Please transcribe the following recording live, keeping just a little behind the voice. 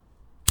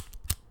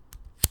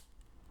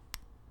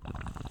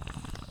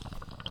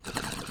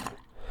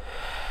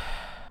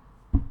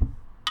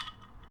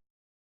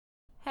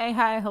Hey,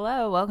 hi,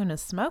 hello. Welcome to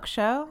Smoke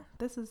Show.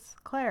 This is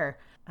Claire.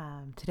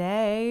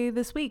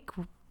 This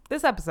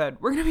episode,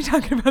 we're going to be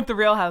talking about The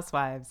Real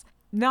Housewives.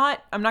 I'm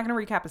not going to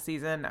recap a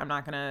season. I'm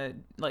not going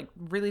to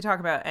really talk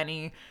about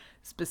any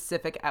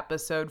specific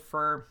episode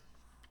for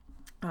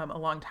a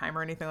long time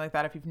or anything like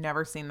that. If you've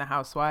never seen The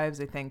Housewives,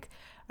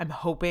 I'm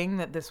hoping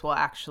that this will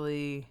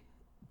actually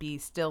be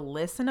still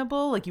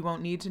listenable. Like, you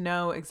won't need to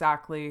know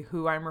exactly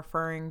who I'm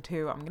referring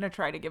to. I'm going to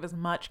try to give as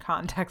much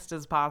context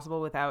as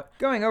possible without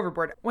going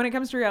overboard. When it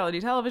comes to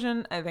reality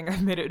television, I think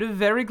I've made it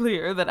very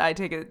clear that I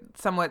take it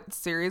somewhat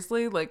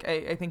seriously. Like,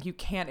 I think you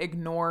can't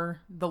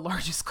ignore the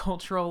largest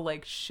cultural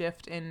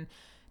shift in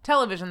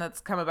television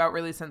that's come about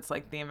really since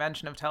the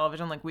invention of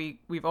television.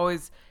 We've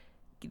always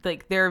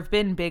there have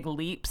been big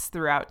leaps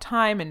throughout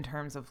time in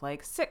terms of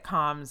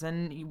sitcoms,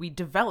 and we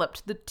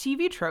developed the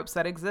TV tropes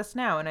that exist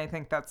now. And I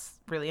think that's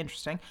really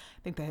interesting.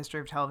 I think the history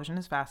of television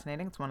is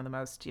fascinating. It's one of the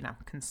most,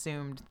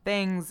 consumed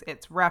things.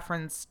 It's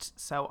referenced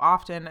so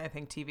often. I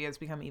think TV has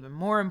become even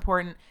more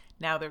important.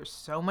 Now there's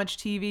so much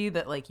TV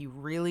that you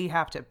really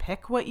have to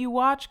pick what you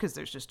watch because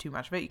there's just too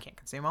much of it. You can't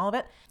consume all of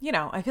it.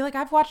 I feel like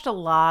I've watched a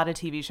lot of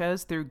TV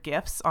shows through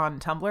GIFs on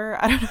Tumblr.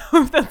 I don't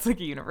know if that's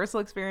a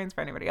universal experience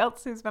for anybody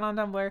else who's been on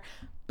Tumblr,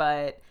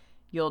 but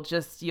you'll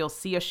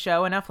see a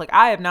show enough.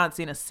 I have not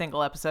seen a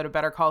single episode of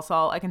Better Call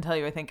Saul. I can tell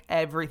you, I think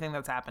everything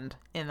that's happened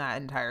in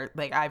that entire,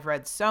 I've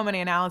read so many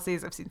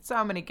analyses. I've seen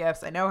so many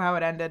GIFs. I know how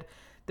it ended.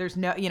 There's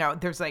no,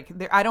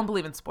 I don't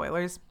believe in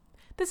spoilers.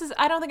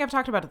 I don't think I've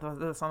talked about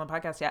this on the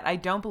podcast yet. I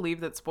don't believe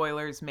that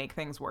spoilers make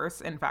things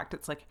worse. In fact,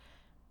 it's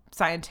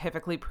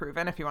scientifically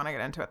proven, if you want to get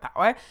into it that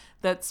way,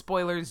 that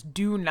spoilers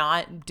do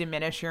not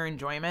diminish your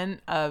enjoyment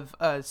of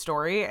a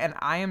story. And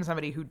I am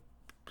somebody who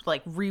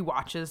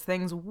rewatches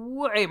things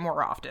way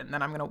more often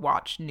than I'm going to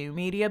watch new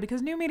media,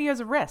 because new media is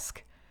a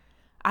risk.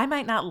 I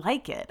might not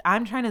like it.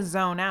 I'm trying to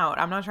zone out.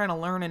 I'm not trying to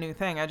learn a new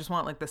thing. I just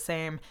want the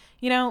same,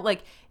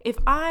 if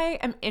I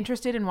am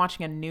interested in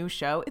watching a new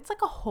show, it's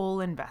a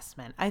whole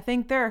investment. I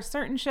think there are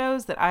certain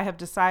shows that I have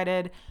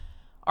decided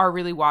are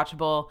really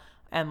watchable.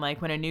 And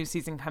when a new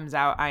season comes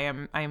out, I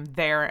am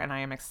there and I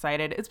am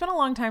excited. It's been a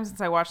long time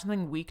since I watched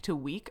something week to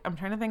week. I'm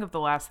trying to think of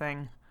the last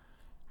thing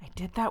I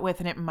did that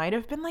with, and it might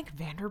have been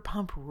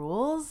Vanderpump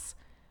Rules,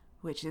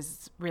 which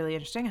is really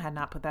interesting. I had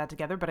not put that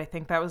together, but I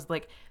think that was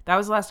the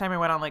last time I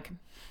went on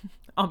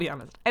I'll be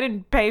honest, I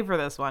didn't pay for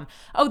this one.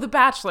 Oh, The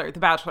Bachelor. The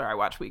Bachelor I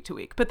watch week to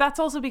week. But that's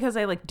also because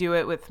I do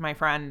it with my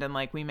friend, and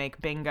we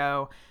make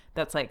bingo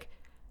that's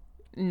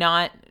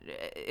not,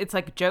 it's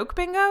joke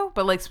bingo,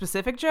 but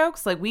specific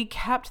jokes. We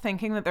kept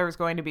thinking that there was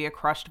going to be a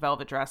crushed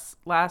velvet dress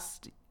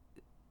last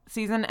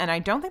season, and I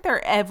don't think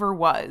there ever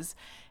was.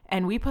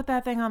 And we put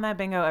that thing on that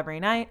bingo every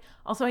night.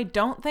 Also, I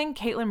don't think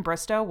Caitlin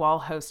Bristow, while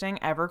hosting,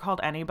 ever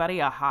called anybody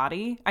a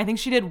hottie. I think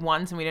she did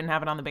once and we didn't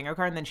have it on the bingo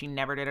card, and then she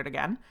never did it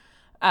again.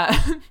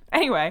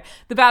 Anyway,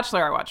 The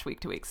Bachelor I watch week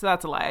to week, so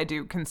that's a lie. I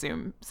do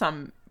consume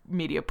some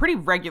media pretty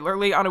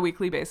regularly on a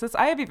weekly basis.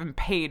 I have even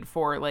paid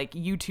for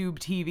YouTube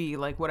TV,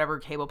 whatever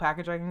cable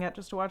package I can get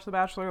just to watch The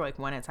Bachelor,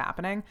 when it's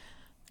happening.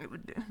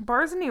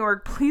 Bars in New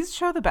York, please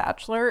show The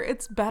Bachelor.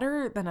 It's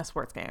better than a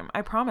sports game.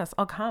 I promise.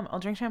 I'll come. I'll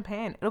drink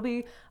champagne. It'll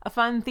be a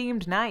fun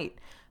themed night.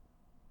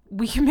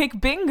 We can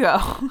make bingo.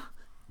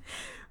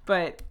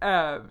 But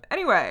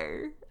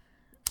anyway.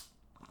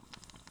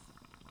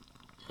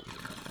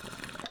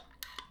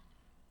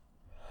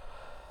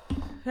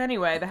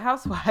 Anyway, The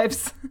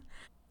Housewives.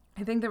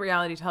 I think that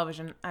reality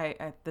television,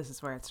 this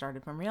is where it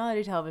started from.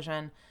 Reality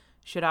television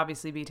should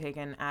obviously be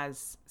taken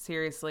as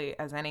seriously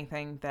as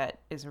anything that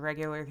is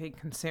regularly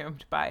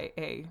consumed by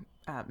a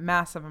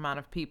massive amount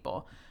of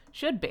people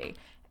should be.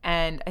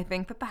 And I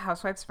think that the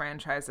Housewives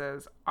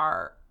franchises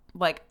are,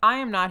 I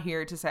am not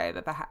here to say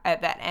that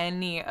that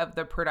any of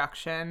the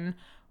production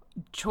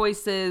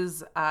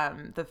choices are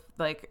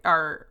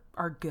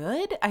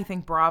good. I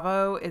think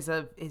Bravo is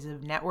a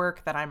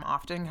network that I'm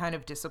often kind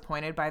of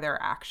disappointed by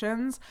their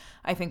actions.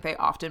 I think they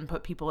often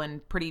put people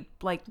in pretty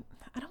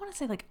I don't want to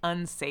say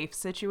unsafe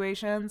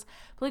situations,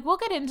 but we'll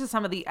get into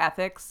some of the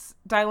ethics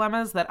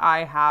dilemmas that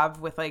I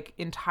have with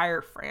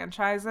entire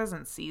franchises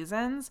and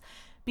seasons,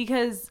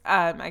 because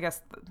I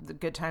guess the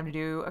good time to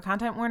do a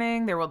content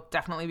warning. There will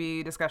definitely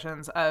be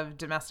discussions of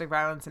domestic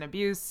violence and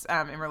abuse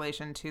in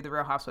relation to The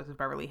Real Housewives of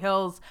Beverly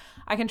Hills.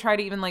 I can try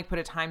to even put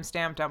a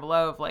timestamp down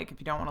below of if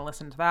you don't want to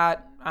listen to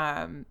that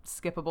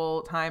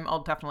skippable time.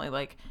 I'll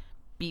definitely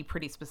be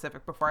pretty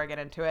specific before I get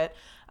into it.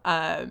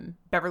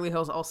 Beverly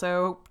Hills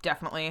also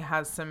definitely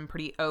has some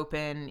pretty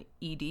open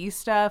ED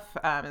stuff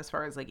as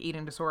far as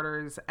eating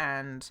disorders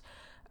and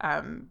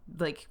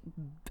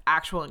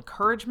actual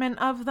encouragement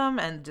of them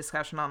and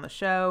discussion on the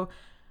show.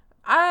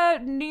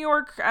 New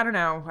York, I don't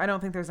know. I don't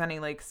think there's any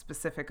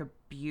specific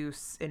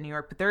abuse in New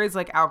York, but there is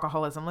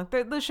alcoholism.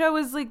 The show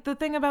is the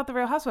thing about The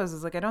Real Housewives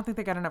is I don't think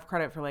they got enough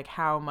credit for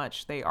how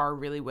much they are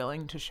really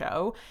willing to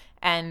show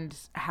and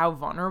how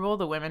vulnerable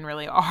the women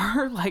really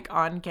are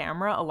on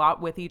camera, a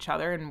lot with each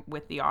other and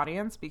with the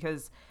audience,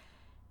 because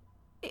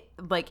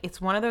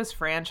it's one of those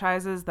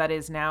franchises that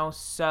is now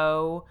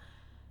so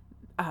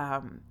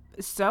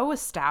so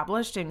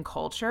established in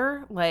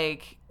culture.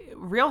 Like,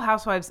 Real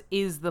Housewives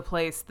is the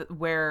place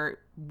where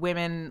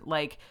women,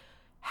 like,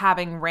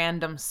 having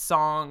random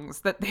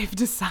songs that they've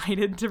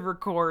decided to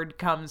record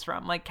comes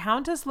from. Like,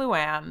 Countess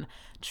Luann,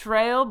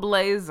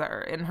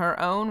 trailblazer in her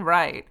own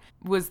right,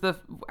 was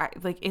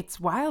like, it's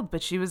wild,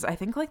 but she was, I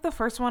think, like, the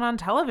first one on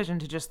television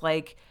to just,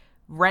 like,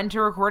 rent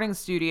a recording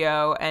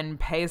studio and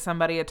pay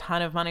somebody a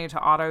ton of money to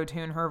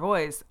auto-tune her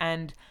voice.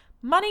 And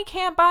Money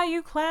Can't Buy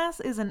You Class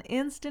is an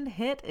instant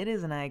hit. It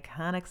is an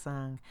iconic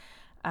song.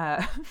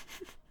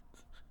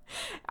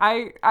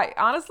 I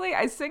honestly,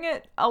 I sing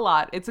it a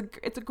lot. It's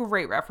a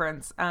great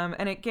reference.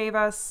 And it gave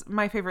us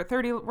my favorite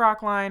 30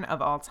 Rock line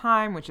of all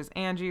time, which is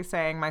Angie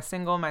saying, my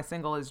single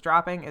is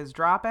dropping.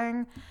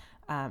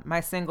 My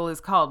single is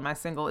called My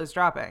Single Is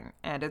Dropping,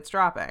 and it's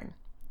dropping.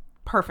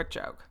 Perfect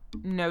joke.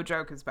 No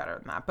joke is better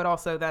than that. But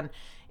also then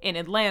in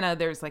Atlanta,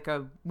 there's like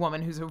a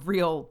woman who's a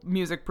real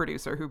music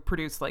producer who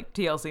produced like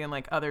TLC and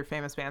like other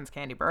famous bands,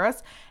 Candy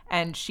Burris.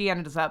 And she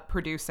ended up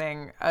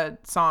producing a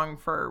song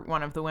for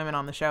one of the women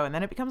on the show. And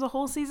then it becomes a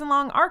whole season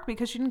long arc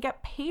because she didn't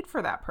get paid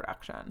for that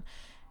production.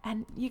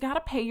 And you got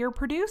to pay your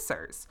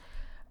producers.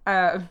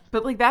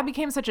 But like that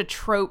became such a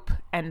trope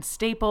and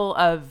staple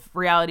of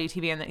reality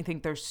TV. And I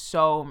think there's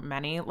so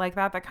many like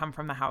that come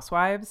from the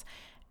Housewives.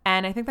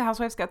 And I think the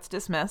Housewives gets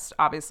dismissed,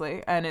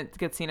 obviously, and it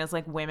gets seen as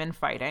like women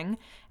fighting.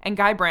 And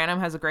Guy Branum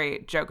has a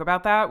great joke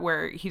about that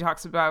where he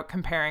talks about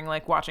comparing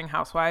like watching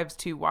Housewives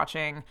to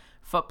watching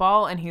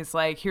football. And he's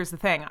like, here's the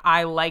thing.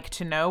 I like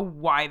to know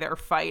why they're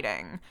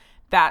fighting.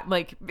 That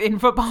like in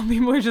football,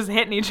 people are just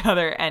hitting each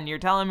other and you're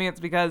telling me it's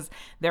because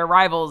they're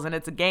rivals and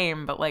it's a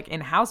game. But like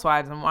in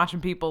Housewives, I'm watching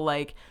people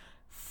like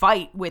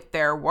fight with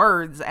their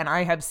words. And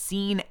I have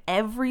seen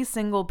every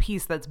single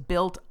piece that's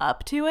built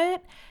up to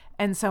it.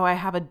 And so I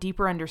have a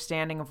deeper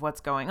understanding of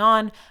what's going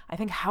on. I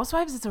think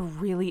Housewives is a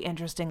really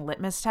interesting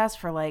litmus test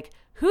for like,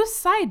 whose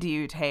side do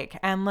you take?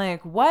 And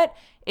like, what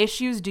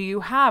issues do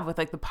you have with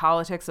like the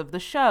politics of the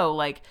show?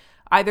 Like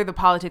either the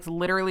politics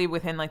literally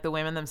within like the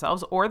women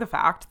themselves or the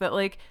fact that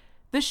like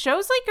the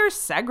shows like are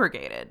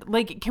segregated.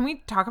 Like, can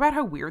we talk about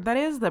how weird that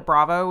is? That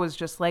Bravo was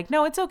just like,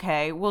 no, it's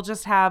okay. We'll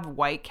just have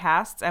white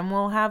casts and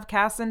we'll have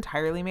casts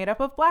entirely made up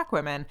of black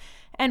women.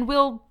 And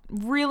we'll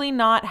really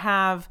not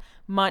have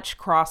much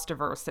cross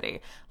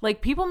diversity.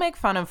 Like people make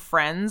fun of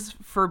Friends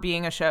for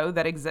being a show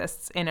that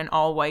exists in an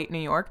all-white New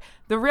York.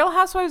 The Real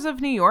Housewives of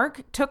New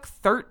York took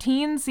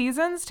 13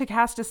 seasons to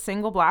cast a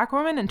single black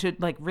woman and to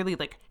like really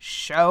like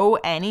show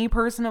any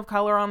person of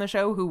color on the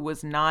show who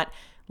was not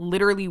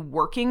literally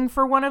working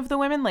for one of the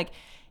women. Like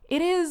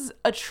it is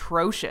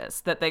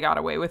atrocious that they got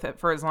away with it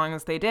for as long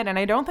as they did. And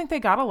I don't think they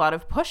got a lot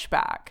of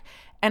pushback.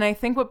 And I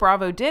think what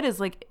Bravo did is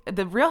like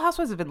the Real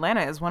Housewives of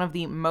Atlanta is one of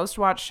the most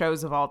watched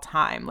shows of all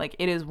time. Like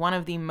it is one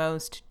of the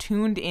most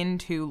tuned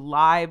into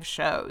live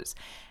shows.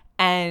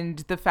 And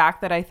the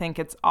fact that I think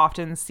it's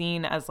often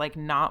seen as like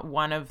not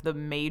one of the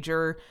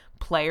major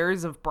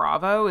players of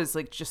Bravo is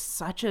like just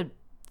such a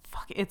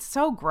it's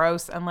so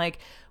gross. And like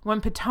when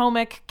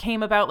Potomac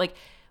came about, like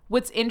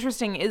what's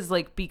interesting is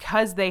like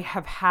because they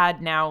have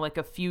had now like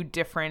a few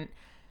different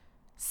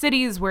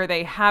cities where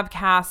they have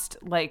cast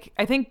like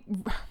I think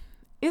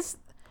is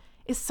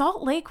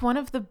Salt Lake one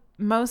of the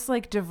most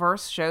like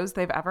diverse shows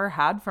they've ever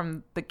had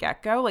from the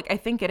get-go? Like I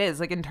think it is,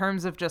 like in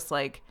terms of just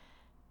like,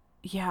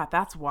 yeah,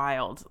 that's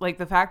wild. Like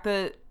the fact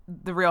that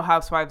the Real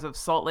Housewives of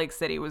Salt Lake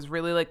City was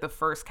really like the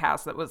first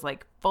cast that was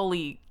like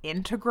fully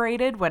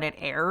integrated when it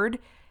aired,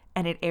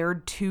 and it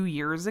aired 2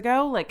 years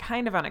ago, like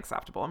kind of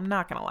unacceptable. I'm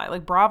not gonna lie.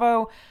 Like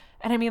Bravo,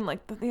 and I mean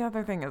like the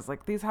other thing is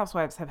like these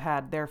housewives have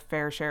had their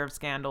fair share of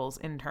scandals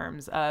in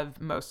terms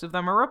of most of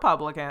them are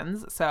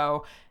Republicans.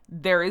 So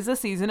there is a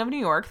season of New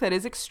York that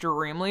is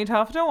extremely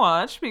tough to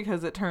watch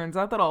because it turns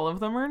out that all of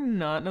them are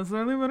not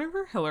necessarily voting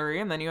for Hillary.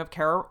 And then you have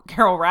Carol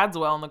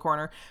Radswell in the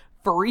corner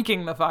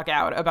freaking the fuck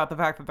out about the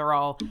fact that they're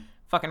all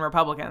fucking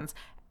Republicans.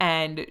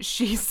 And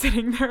she's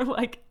sitting there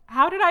like,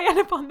 how did I end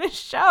up on this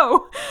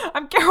show?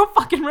 I'm Carol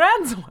fucking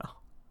Radswell.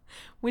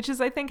 Which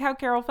is, I think, how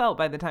Carol felt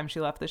by the time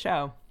she left the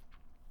show.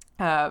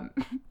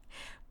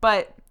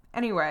 But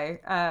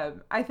anyway,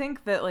 I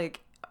think that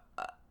like,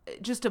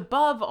 just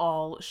above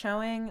all,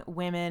 showing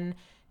women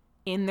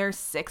in their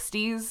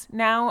 60s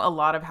now, a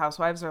lot of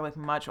housewives are like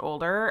much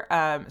older,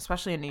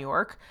 especially in New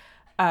York,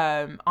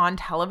 on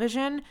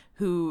television,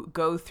 who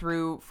go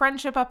through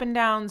friendship up and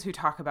downs, who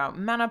talk about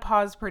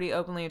menopause pretty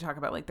openly, who talk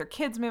about like their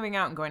kids moving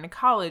out and going to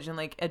college and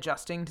like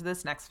adjusting to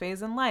this next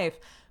phase in life.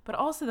 But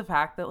also the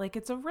fact that like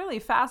it's a really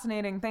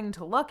fascinating thing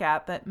to look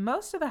at that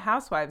most of the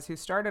housewives who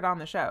started on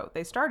the show,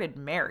 they started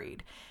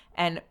married.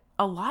 And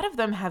a lot of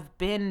them have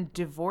been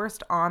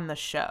divorced on the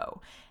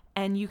show.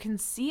 And you can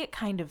see it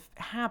kind of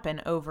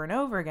happen over and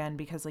over again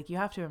because like you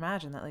have to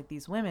imagine that like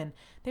these women,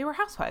 they were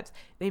housewives.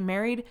 They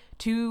married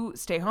to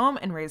stay home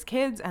and raise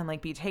kids and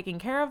like be taken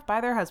care of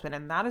by their husband.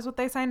 And that is what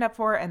they signed up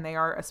for. And they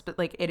are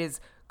like, it is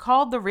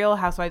called The Real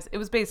Housewives. It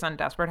was based on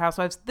Desperate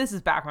Housewives. This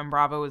is back when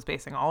Bravo was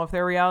basing all of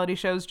their reality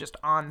shows just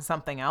on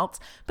something else.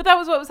 But that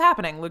was what was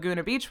happening.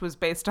 Laguna Beach was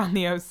based on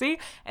the OC.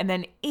 And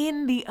then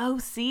in the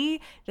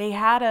OC, they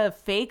had a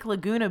fake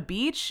Laguna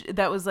Beach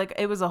that was like,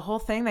 it was a whole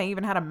thing. They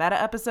even had a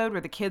meta episode where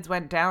the kids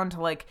went down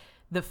to like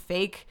the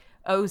fake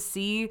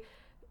OC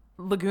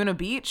Laguna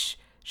Beach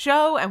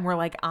show and were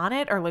like on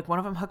it, or like one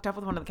of them hooked up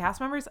with one of the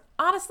cast members.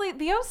 Honestly,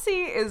 the OC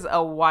is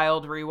a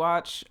wild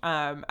rewatch,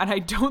 and I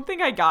don't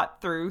think I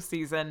got through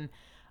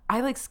I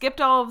like skipped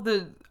all of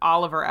the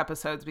Oliver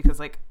episodes because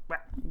like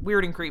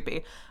weird and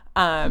creepy,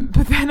 but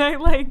then I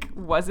like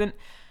wasn't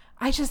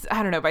I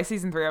don't know, by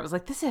season 3 I was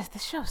like, this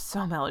show is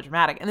so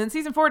melodramatic, and then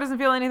season 4 doesn't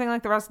feel anything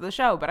like the rest of the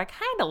show, but I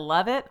kind of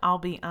love it, I'll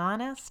be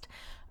honest.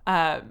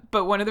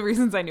 But one of the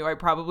reasons I knew I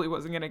probably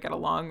wasn't going to get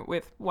along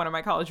with one of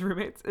my college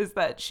roommates is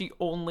that she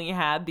only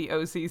had the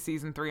OC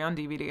season 3 on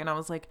DVD. And I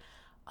was like,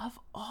 of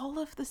all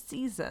of the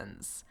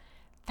seasons,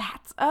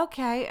 that's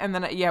okay. And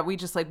then, yeah,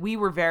 we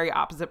were very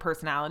opposite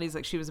personalities.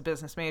 Like, she was a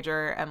business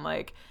major and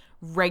like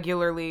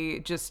regularly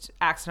just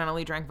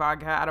accidentally drank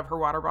vodka out of her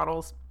water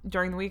bottles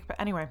during the week.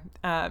 But anyway,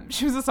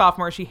 she was a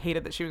sophomore. She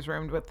hated that she was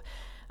roomed with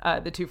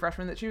the 2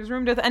 freshmen that she was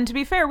roomed with. And to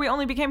be fair, we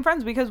only became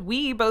friends because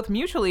we both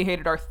mutually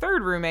hated our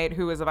third roommate,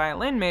 who was a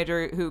violin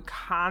major, who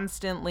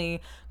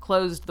constantly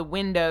closed the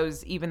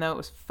windows even though it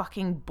was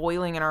fucking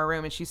boiling in our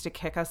room. And she used to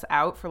kick us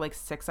out for like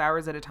 6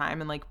 hours at a time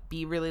and like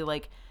be really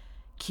like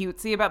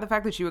cutesy about the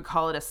fact that she would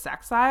call it a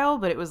sex aisle,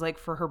 but it was like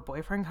for her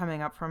boyfriend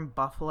coming up from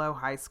Buffalo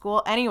High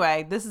School.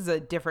 Anyway, this is a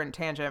different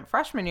tangent.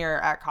 Freshman year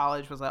at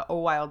college was a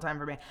wild time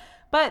for me.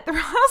 But the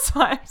Real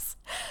Housewives,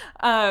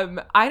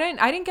 I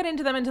didn't get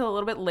into them until a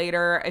little bit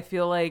later. I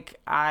feel like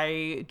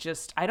I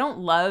don't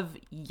love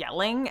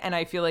yelling, and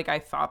I feel like I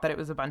thought that it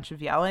was a bunch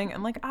of yelling.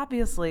 And like,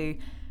 obviously,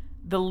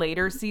 the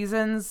later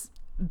seasons,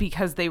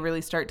 because they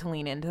really start to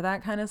lean into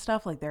that kind of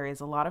stuff, like there is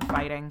a lot of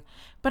fighting.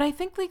 But I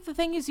think like the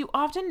thing is, you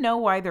often know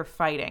why they're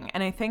fighting.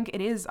 And I think it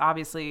is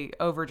obviously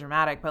over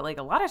dramatic, but like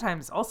a lot of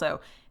times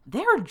also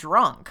they're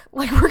drunk.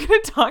 Like, we're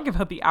going to talk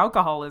about the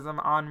alcoholism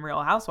on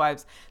Real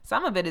Housewives.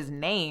 Some of it is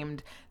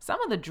named. Some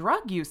of the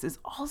drug use is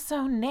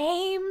also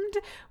named,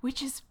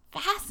 which is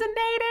fascinating.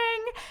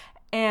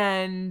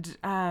 And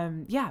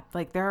yeah,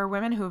 like there are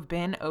women who have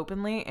been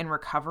openly in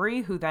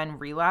recovery who then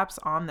relapse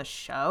on the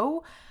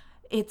show.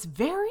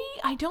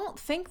 I don't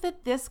think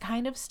that this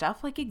kind of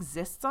stuff like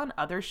exists on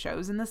other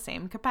shows in the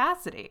same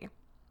capacity.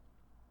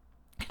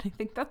 And I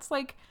think that's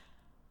like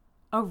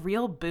a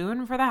real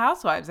boon for the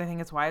Housewives. I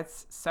think it's why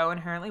it's so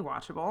inherently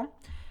watchable.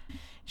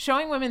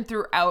 Showing women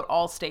throughout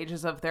all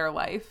stages of their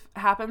life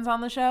happens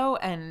on the show,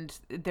 and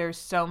there's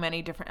so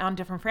many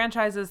different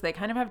franchises. They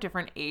kind of have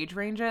different age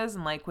ranges,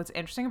 and like what's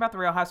interesting about the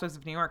Real Housewives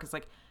of New York is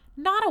like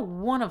not a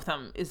one of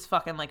them is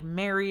fucking like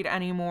married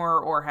anymore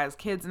or has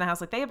kids in the house.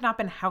 Like, they have not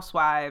been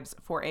housewives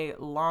for a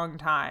long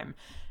time,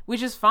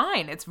 which is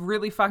fine. It's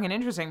really fucking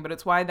interesting, but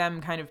it's why them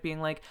kind of being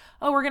like,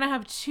 oh, we're going to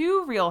have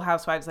 2 Real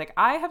Housewives. Like,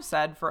 I have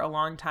said for a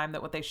long time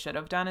that what they should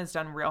have done is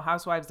done Real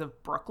Housewives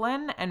of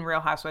Brooklyn and Real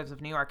Housewives of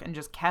New York and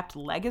just kept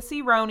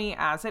Legacy Roni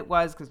as it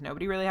was, because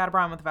nobody really had a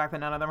problem with the fact that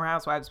none of them were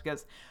housewives,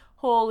 because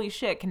holy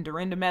shit, can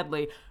Dorinda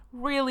Medley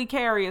really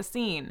carry a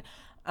scene?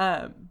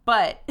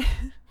 But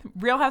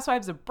Real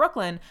Housewives of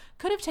Brooklyn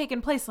could have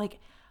taken place like,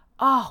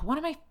 one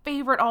of my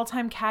favorite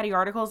all-time catty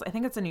articles, I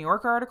think it's a New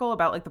Yorker article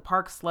about like the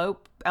Park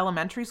Slope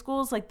elementary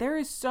schools. Like, there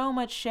is so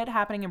much shit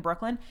happening in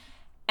Brooklyn.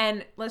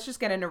 And let's just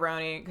get into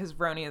Roni, because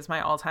Roni is my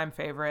all-time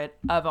favorite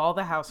of all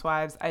the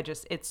housewives.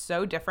 It's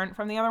so different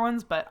from the other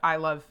ones, but I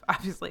live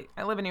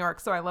in New York,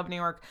 so I love New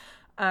York.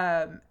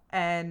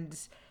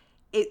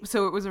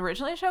 So it was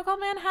originally a show called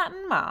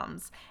Manhattan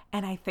Moms.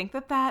 And I think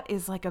that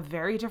is like a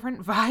very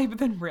different vibe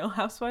than Real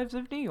Housewives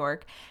of New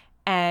York.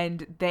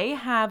 And they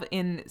have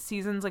in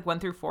seasons like 1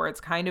 through 4, it's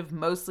kind of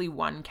mostly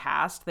one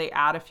cast. They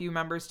add a few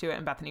members to it,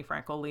 and Bethany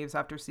Frankel leaves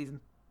after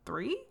season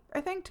 3, I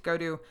think, to go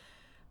to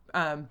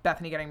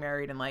Bethany getting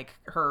married and like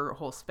her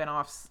whole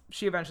spinoffs.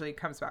 She eventually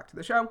comes back to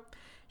the show.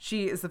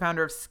 She is the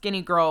founder of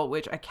Skinny Girl,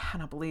 which I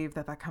cannot believe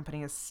that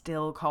company is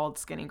still called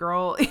Skinny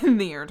Girl in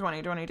the year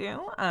 2022.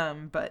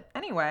 But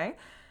anyway,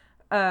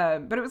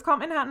 but it was called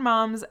Manhattan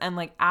Moms, and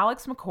like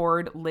Alex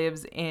McCord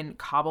lives in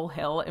Cobble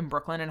Hill in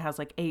Brooklyn and has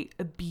like a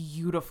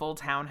beautiful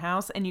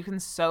townhouse, and you can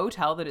so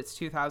tell that it's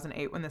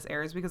 2008 when this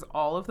airs because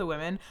all of the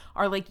women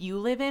are like, you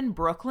live in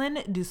Brooklyn?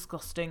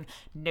 Disgusting.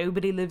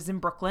 Nobody lives in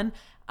Brooklyn.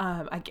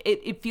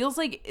 It feels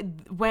like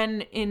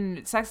when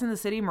in Sex and the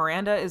City,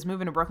 Miranda is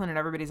moving to Brooklyn and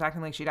everybody's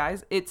acting like she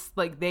dies. It's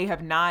like they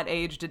have not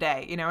aged a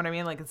day. You know what I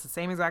mean? Like, it's the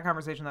same exact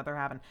conversation that they're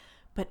having.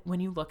 But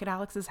when you look at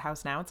Alex's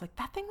house now, it's like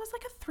that thing was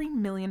like a $3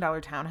 million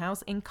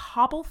townhouse in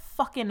Cobble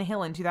fucking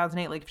Hill in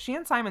 2008. Like, if she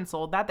and Simon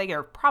sold that, they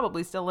are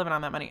probably still living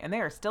on that money. And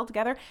they are still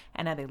together.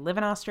 And now they live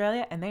in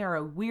Australia. And they are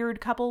a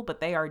weird couple,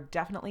 but they are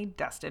definitely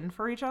destined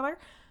for each other.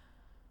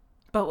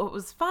 But what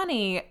was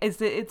funny is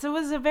that it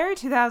was a very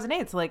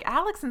 2008. So like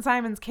Alex and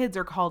Simon's kids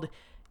are called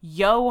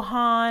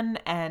Johan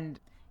and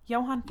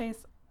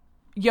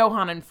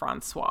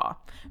Francois.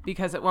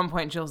 Because at one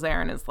point Jill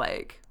Zarin is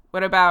like,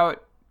 what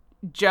about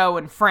Joe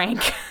and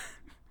Frank.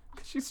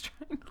 She's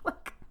trying to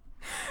like,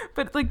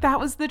 but like that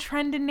was the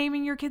trend in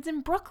naming your kids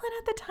in Brooklyn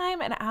at the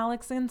time. And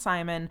Alex and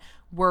Simon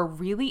were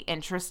really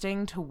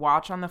interesting to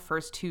watch on the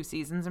first 2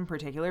 seasons in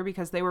particular,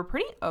 because they were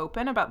pretty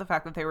open about the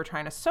fact that they were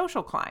trying to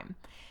social climb.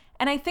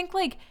 And I think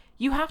like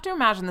you have to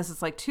imagine this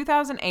is like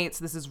 2008.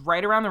 So this is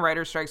right around the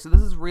writer's strike. So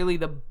this is really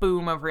the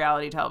boom of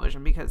reality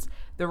television, because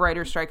the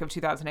writer's strike of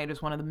 2008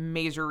 is one of the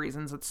major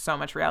reasons that so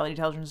much reality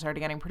television started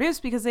getting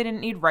produced, because they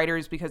didn't need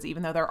writers, because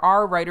even though there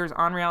are writers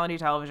on reality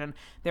television,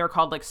 they were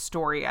called like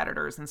story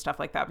editors and stuff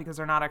like that, because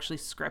they're not actually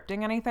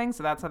scripting anything.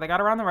 So that's how they got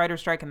around the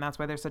writer's strike. And that's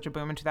why there's such a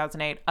boom in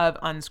 2008 of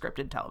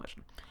unscripted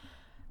television.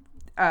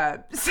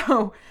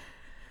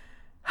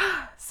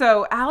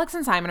 So Alex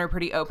and Simon are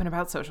pretty open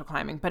about social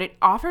climbing, but it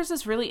offers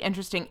this really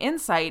interesting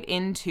insight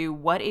into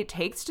what it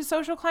takes to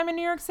social climb in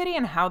New York City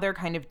and how they're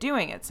kind of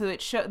doing it. So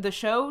the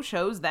show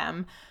shows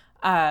them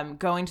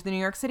going to the New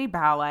York City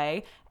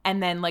Ballet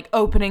and then like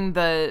opening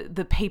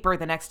the paper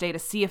the next day to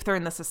see if they're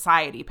in the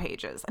society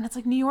pages. And it's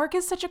like, New York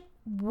is such a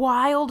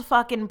wild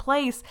fucking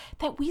place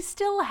that we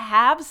still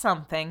have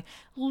something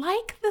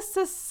like the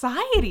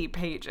society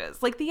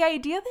pages. Like the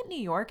idea that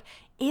New York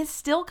is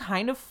still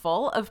kind of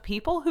full of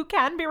people who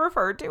can be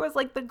referred to as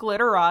like the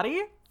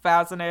glitterati.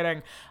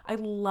 Fascinating. I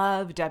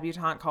love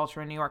debutante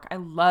culture in New York. I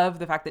love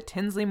the fact that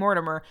Tinsley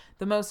Mortimer,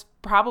 the most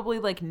probably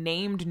like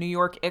named New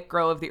York it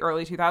girl of the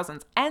early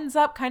 2000s, ends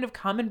up kind of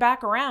coming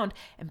back around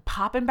and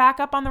popping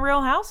back up on the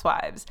Real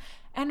Housewives.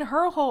 And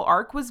her whole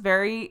arc was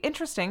very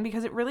interesting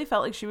because it really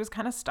felt like she was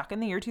kind of stuck in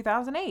the year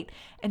 2008.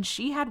 And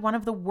she had one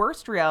of the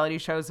worst reality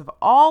shows of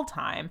all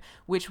time,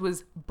 which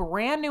was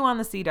brand new on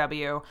the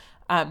CW.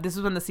 This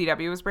was when the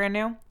CW was brand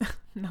new.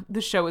 No,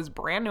 the show is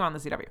brand new on the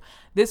CW.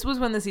 This was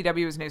when the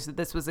CW was new. So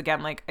this was,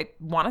 again, like, I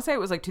want to say it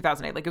was like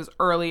 2008. Like, it was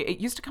early. It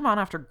used to come on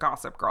after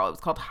Gossip Girl. It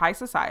was called High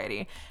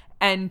Society.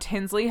 And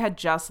Tinsley had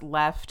just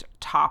left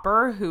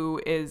Topper,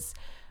 who is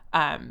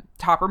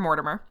Topper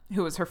Mortimer,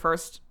 who was her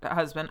first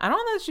husband. I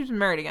don't know that she's been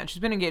married again. She's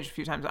been engaged a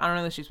few times. I don't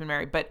know that she's been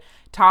married, but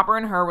Topper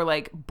and her were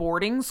like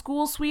boarding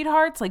school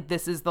sweethearts. Like,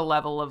 this is the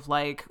level of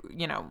like,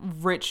 you know,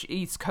 rich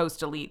East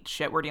Coast elite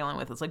shit we're dealing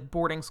with. It's like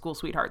boarding school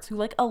sweethearts who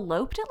like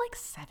eloped at like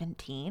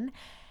 17,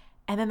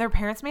 and then their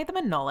parents made them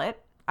annul it.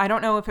 I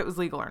don't know if it was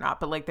legal or not,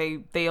 but like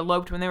they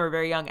eloped when they were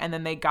very young, and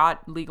then they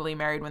got legally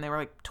married when they were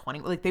like 20.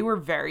 Like, they were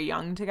very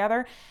young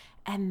together.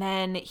 And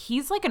then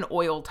he's like an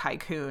oil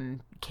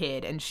tycoon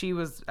kid, and she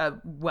was a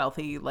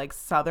wealthy, like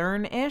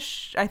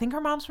Southern-ish. I think her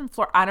mom's from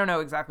Florida. I don't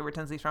know exactly where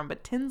Tinsley's from,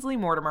 but Tinsley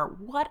Mortimer,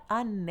 what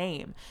a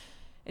name.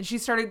 And she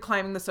started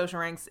climbing the social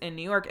ranks in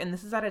New York. And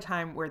this is at a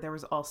time where there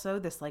was also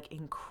this like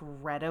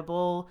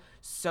incredible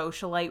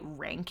socialite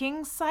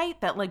ranking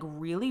site that like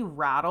really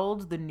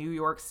rattled the New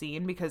York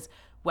scene, because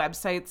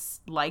websites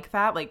like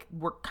that like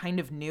were kind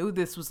of new.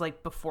 This was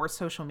like before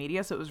social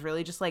media, so it was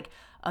really just like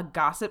a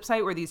gossip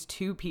site where these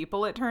two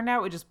people, it turned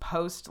out, would just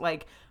post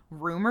like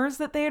rumors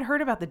that they had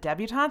heard about the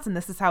debutantes. And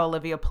this is how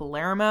Olivia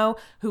Palermo,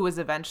 who was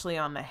eventually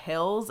on The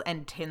Hills,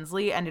 and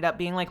Tinsley ended up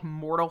being like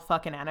mortal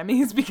fucking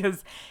enemies,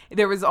 because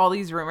there was all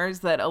these rumors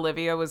that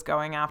Olivia was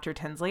going after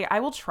Tinsley. I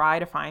will try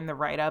to find the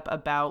write-up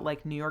about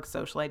like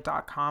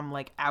NewYorkSocialite.com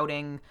like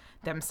outing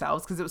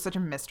themselves, because it was such a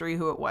mystery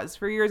who it was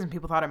for years, and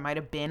people thought it might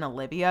have been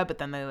Olivia, but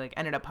then they like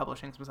ended up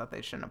publishing some stuff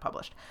they shouldn't have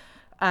published.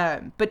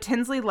 But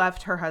Tinsley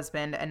left her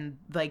husband, and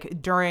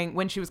like during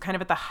when she was kind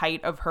of at the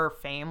height of her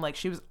fame, like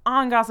she was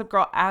on Gossip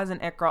Girl as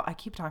an it girl. I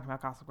keep talking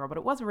about Gossip Girl, but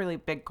it was a really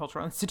big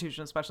cultural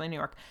institution, especially in New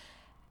York.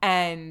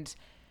 And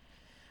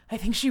I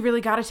think she really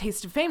got a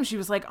taste of fame. She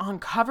was like on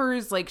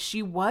covers. Like,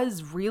 she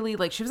was really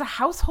like, she was a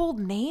household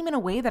name in a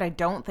way that I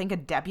don't think a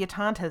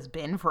debutante has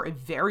been for a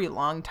very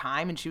long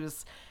time. And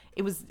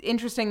it was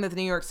interesting that the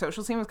New York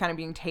social scene was kind of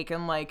being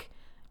taken like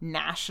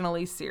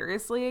nationally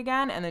seriously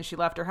again. And then she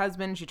left her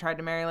husband. She tried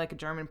to marry like a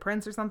German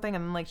prince or something,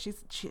 and then like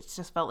she's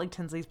just felt like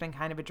Tinsley's been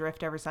kind of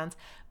adrift ever since.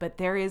 But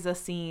there is a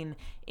scene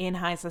in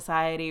High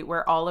Society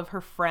where all of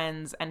her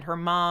friends and her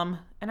mom,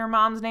 and her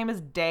mom's name is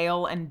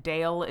Dale, and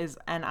Dale is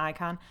an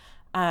icon.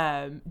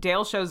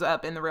 Dale shows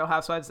up in the Real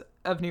Housewives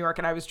of New York,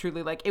 and I was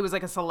truly like, it was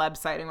like a celeb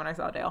sighting when I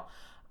saw Dale.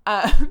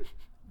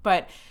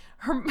 But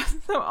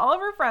so all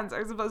of her friends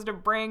are supposed to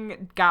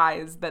bring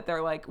guys that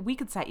they're like, we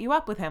could set you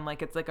up with him.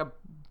 Like, it's like a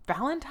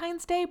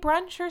Valentine's Day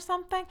brunch or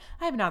something.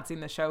 I have not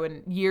seen the show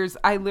in years.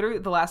 I literally,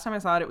 the last time I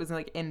saw it, it was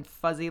like in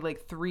fuzzy,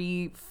 like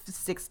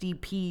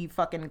 360p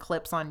fucking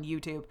clips on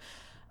YouTube.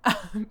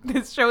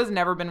 This show has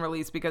never been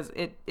released because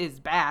it is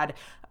bad.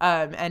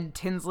 And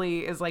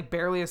Tinsley is like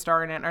barely a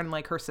star in it, and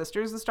like her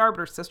sister's the star, but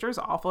her sister's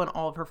awful, and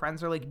all of her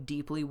friends are like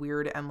deeply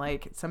weird, and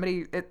like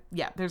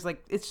there's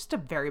like, it's just a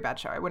very bad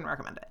show. I wouldn't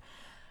recommend it.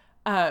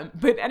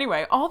 But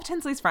anyway, all of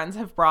Tinsley's friends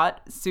have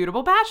brought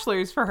suitable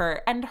bachelors for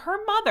her, and her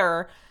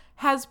mother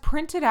has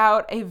printed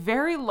out a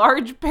very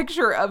large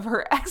picture of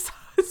her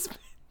ex-husband.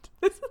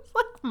 This is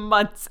like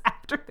months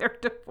after their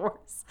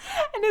divorce,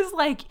 and is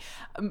like,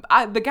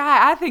 the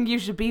guy I think you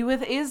should be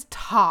with is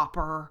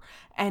Topper.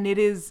 And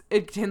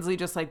Tinsley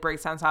just like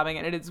breaks down sobbing,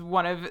 and it is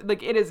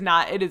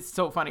it is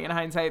so funny in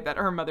hindsight that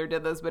her mother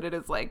did this, but it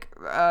is like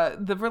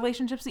the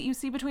relationships that you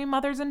see between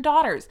mothers and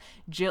daughters.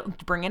 Jill,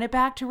 bringing it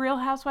back to Real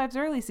Housewives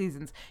early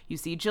seasons, you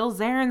see Jill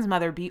Zarin's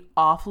mother be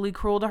awfully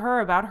cruel to her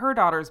about her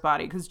daughter's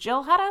body, because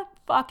Jill had a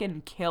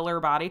fucking killer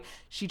body.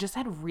 She just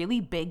had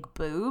really big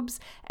boobs,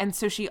 and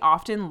so she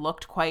often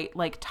looked quite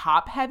like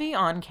top heavy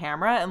on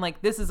camera, and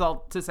like this is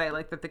all to say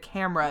like that the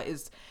camera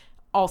is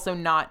also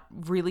not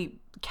really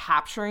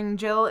capturing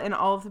Jill in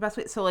all of the best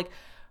ways. So like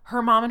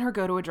her mom and her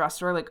go to a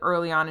drugstore like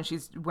early on, and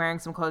she's wearing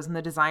some clothes, and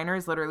the designer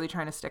is literally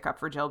trying to stick up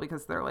for Jill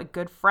because they're like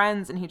good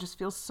friends, and he just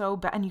feels so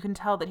bad, and you can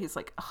tell that he's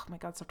like, oh my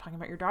God, stop talking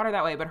about your daughter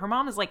that way. But her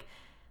mom is like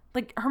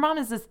her mom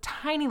is this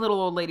tiny little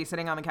old lady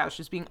sitting on the couch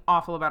just being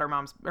awful about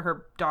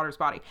her daughter's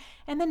body.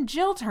 And then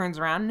Jill turns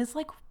around and is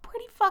like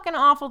pretty fucking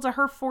awful to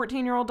her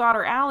 14-year-old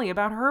daughter Allie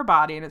about her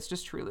body, and it's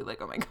just truly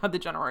like, oh my God, the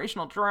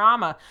generational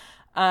drama.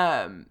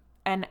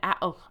 And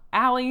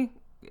Allie,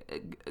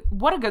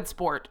 what a good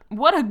sport.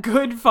 What a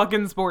good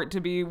fucking sport to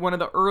be one of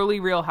the early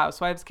Real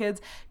Housewives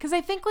kids. Because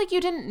I think, like,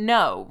 you didn't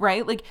know,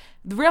 right? Like,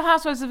 the Real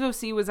Housewives of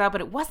OC was out,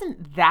 but it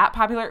wasn't that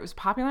popular. It was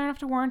popular enough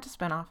to warrant a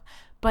spinoff.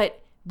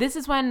 But this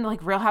is when,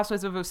 like, Real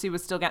Housewives of OC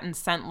was still getting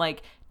sent,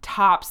 like,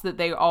 tops that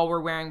they all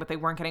were wearing, but they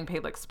weren't getting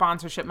paid, like,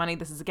 sponsorship money.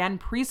 This is, again,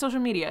 pre-social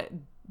media.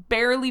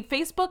 Barely.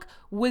 Facebook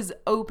was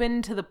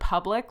open to the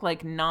public,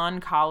 like,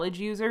 non-college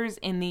users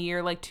in the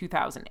year, like,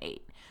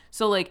 2008.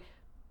 So, like,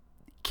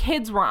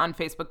 kids were on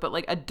Facebook, but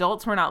like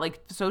adults were not.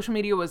 Like social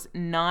media was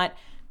not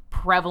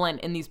prevalent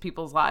in these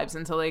people's lives.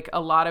 And so like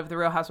a lot of the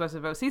Real Housewives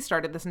of OC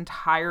started this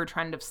entire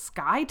trend of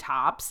sky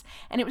tops.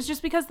 And it was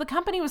just because the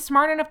company was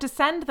smart enough to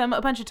send them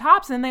a bunch of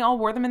tops, and they all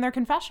wore them in their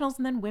confessionals.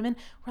 And then women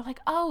were like,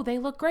 oh, they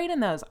look great in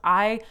those.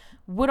 I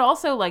would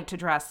also like to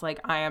dress like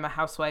I am a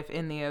housewife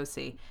in the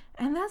OC.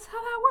 And that's how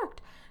that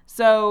worked.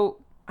 So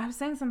I was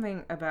saying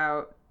something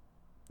about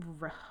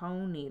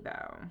Rahoni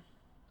though.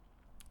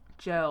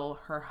 Jill,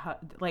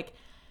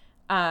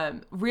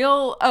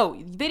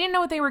 they didn't know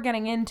what they were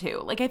getting into.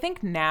 Like, I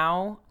think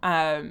now,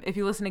 if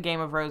you listen to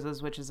Game of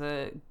Roses, which is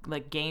a,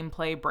 like,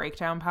 gameplay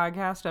breakdown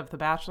podcast of The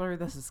Bachelor,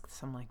 this is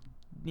some, like,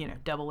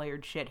 double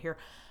layered shit here.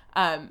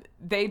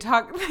 They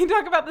talk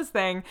about this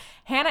thing.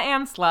 Hannah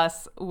Ann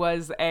Sluss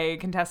was a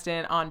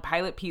contestant on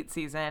Pilot Pete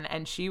season,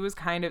 and she was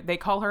they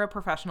call her a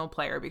professional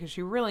player because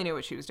she really knew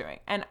what she was doing.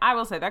 And I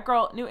will say that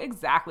girl knew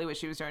exactly what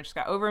she was doing. She's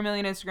got over 1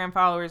 million Instagram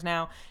followers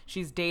now.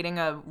 She's dating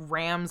a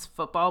Rams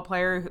football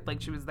player.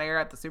 Like, she was there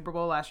at the Super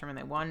Bowl last year when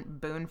they won.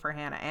 Boon for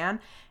Hannah Ann.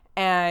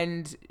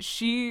 And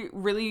she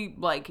really,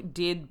 like,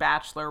 did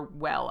Bachelor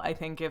well. I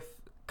think if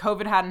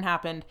COVID hadn't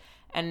happened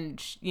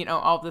and,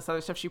 all of this other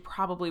stuff, she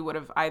probably would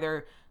have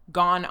either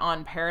gone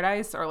on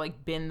Paradise or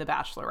like been the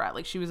Bachelorette.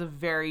 Like, she was a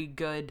very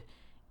good,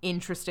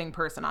 interesting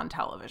person on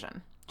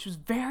television. She was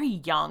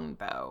very young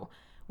though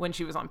when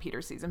she was on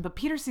Peter's season, but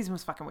Peter's season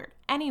was fucking weird.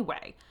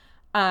 Anyway,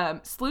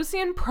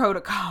 Sluician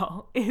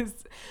Protocol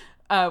is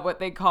what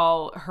they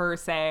call her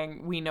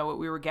saying, we know what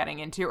we were getting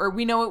into, or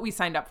we know what we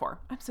signed up for.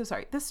 I'm so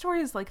sorry. This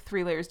story is like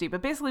 3 layers deep,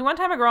 but basically one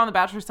time a girl on The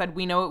Bachelor said,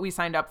 we know what we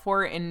signed up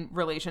for, in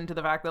relation to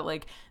the fact that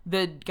like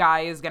the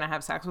guy is going to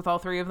have sex with all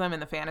 3 of them in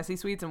the fantasy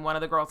suites. And one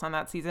of the girls on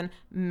that season,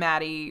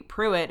 Maddie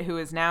Pruitt, who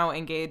is now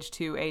engaged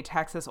to a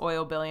Texas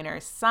oil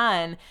billionaire's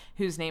son,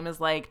 whose name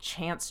is like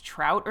Chance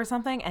Trout or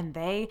something. And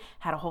they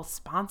had a whole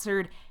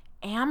sponsored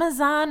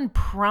Amazon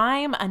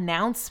Prime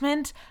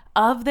announcement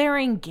of their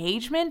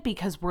engagement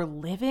because we're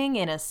living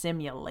in a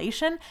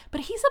simulation.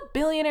 But he's a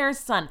billionaire's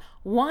son.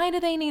 Why do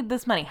they need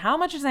this money? How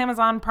much is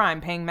Amazon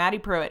Prime paying Maddie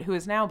Pruitt, who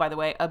is now, by the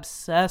way,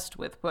 obsessed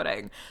with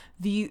putting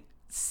the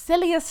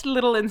silliest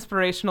little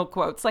inspirational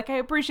quotes? Like, I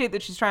appreciate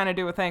that she's trying to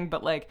do a thing,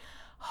 but like,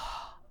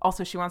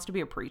 also she wants to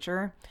be a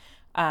preacher.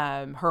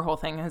 Her whole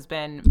thing has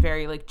been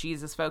very like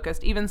Jesus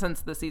focused, even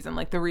since the season.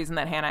 Like, the reason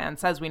that Hannah Ann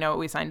says we know what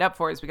we signed up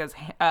for is because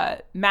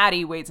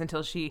Maddie waits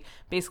until she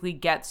basically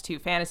gets to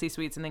fantasy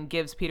suites and then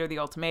gives Peter the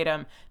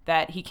ultimatum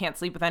that he can't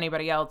sleep with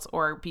anybody else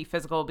or be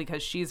physical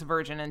because she's a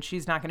virgin and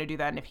she's not going to do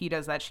that. And if he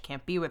does that, she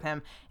can't be with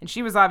him. And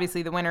she was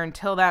obviously the winner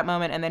until that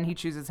moment. And then he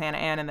chooses Hannah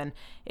Ann, and then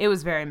it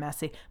was very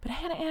messy. But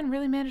Hannah Ann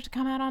really managed to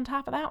come out on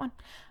top of that one.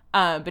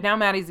 But now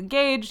Maddie's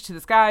engaged to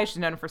this guy. She's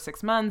known him for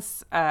 6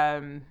 months.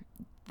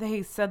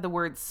 They said the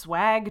word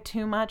swag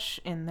too much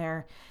in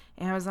their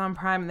Amazon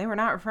Prime, and they were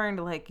not referring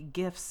to like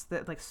gifts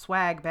that like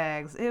swag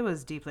bags. It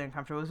was deeply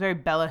uncomfortable. It was very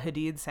Bella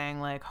Hadid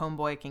saying like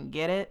homeboy can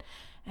get it.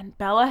 And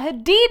Bella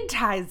Hadid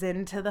ties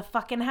into the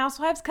fucking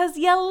Housewives because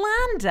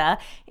Yolanda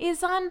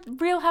is on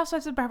Real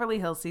Housewives of Beverly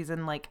Hills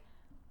season like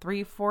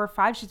 3, 4,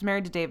 5. She's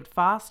married to David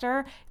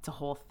Foster. It's a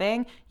whole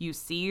thing. You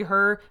see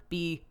her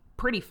be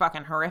pretty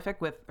fucking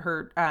horrific with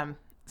her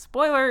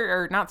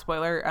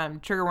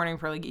trigger warning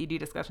for like ED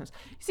discussions.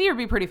 You see her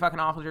be pretty fucking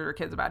awful to her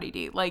kids about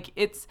ED. Like,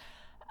 it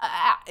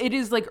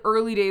is like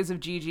early days of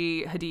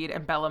Gigi Hadid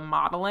and Bella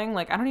modeling.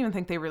 Like, I don't even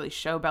think they really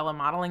show Bella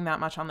modeling that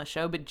much on the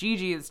show, but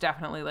Gigi is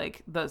definitely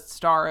like the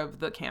star of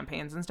the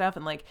campaigns and stuff.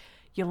 And like,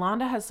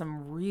 Yolanda has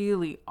some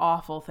really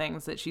awful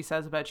things that she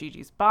says about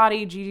Gigi's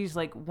body. Gigi's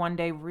like one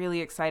day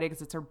really excited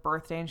because it's her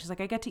birthday and she's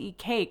like, I get to eat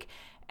cake.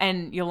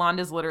 And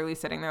Yolanda's literally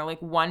sitting there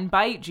like, one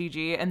bite,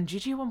 Gigi. And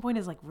Gigi at one point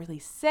is like really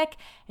sick.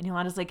 And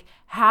Yolanda's like,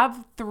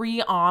 have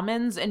 3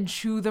 almonds and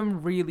chew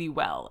them really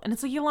well. And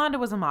it's like, Yolanda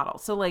was a model.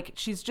 So like,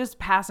 she's just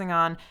passing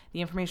on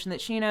the information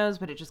that she knows,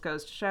 but it just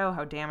goes to show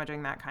how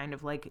damaging that kind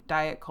of like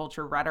diet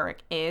culture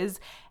rhetoric is.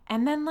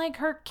 And then like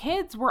her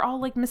kids were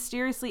all like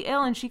mysteriously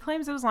ill and she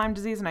claims it was Lyme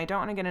disease. And I don't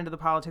want to get into the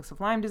politics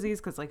of Lyme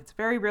disease because like it's a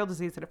very real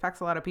disease. It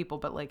affects a lot of people.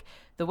 But like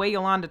the way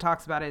Yolanda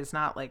talks about it is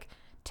not like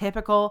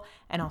typical.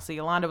 And also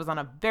Yolanda was on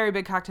a very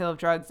big cocktail of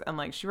drugs and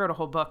like she wrote a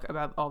whole book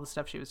about all the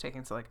stuff she was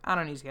taking. So like I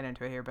don't need to get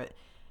into it here, but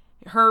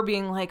her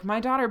being like,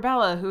 my daughter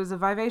Bella, who's a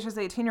vivacious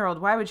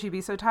 18-year-old, why would she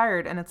be so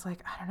tired? And it's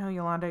like, I don't know,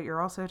 Yolanda,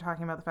 you're also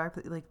talking about the fact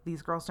that like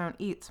these girls don't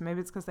eat. So maybe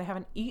it's because they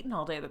haven't eaten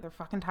all day that they're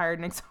fucking tired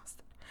and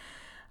exhausted.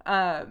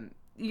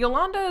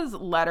 Yolanda's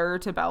letter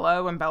to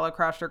Bella when Bella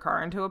crashed her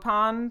car into a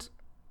pond,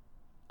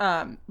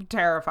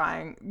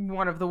 terrifying.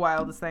 One of the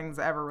wildest things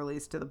ever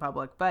released to the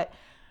public. But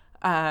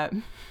oh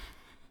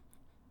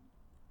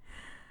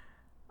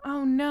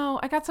no,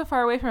 I got so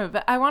far away from it,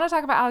 but I want to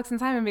talk about Alex and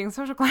Simon being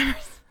social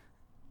climbers.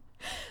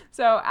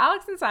 So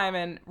Alex and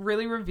Simon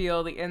really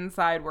reveal the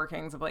inside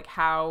workings of like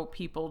how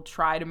people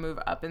try to move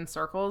up in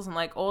circles, and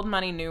like old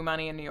money, new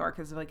money in New York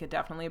is like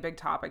definitely a big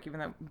topic, even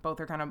though both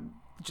are kind of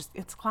just,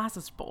 it's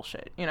classist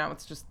bullshit. You know,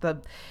 it's just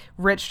the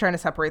rich trying to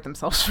separate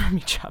themselves from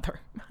each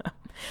other.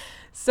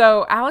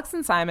 So Alex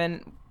and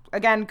Simon,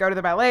 again, go to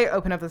the ballet,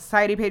 open up the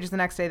society pages the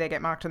next day. They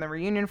get mocked in the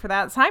reunion for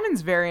that.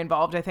 Simon's very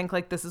involved. I think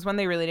like this is when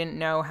they really didn't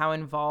know how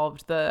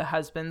involved the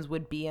husbands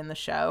would be in the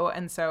show.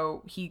 And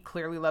so he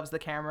clearly loves the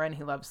camera and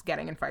he loves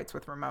getting in fights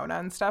with Ramona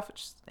and stuff,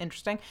 which is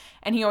interesting.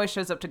 And he always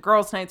shows up to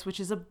girls' nights, which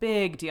is a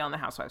big deal in the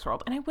housewives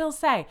world. And I will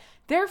say,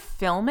 they're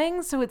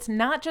filming, so it's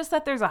not just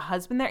that there's a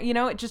husband there. You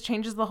know, it just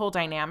changes the whole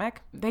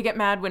dynamic. They get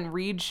mad when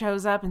Reed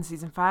shows up in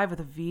season 5 with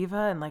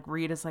Aviva, and like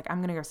Reed is like, I'm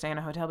going to go stay in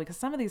a hotel, because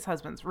some of these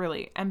husbands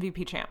really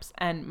MVP champs.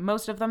 And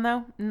most of them,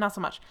 though, not so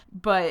much.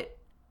 But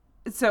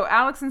so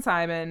Alex and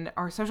Simon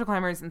are social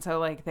climbers, and so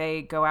like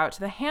they go out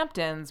to the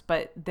Hamptons,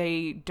 but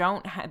they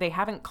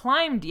haven't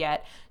climbed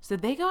yet. So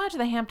they go out to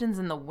the Hamptons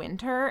in the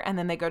winter, and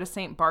then they go to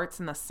St. Bart's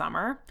in the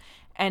summer.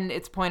 And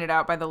it's pointed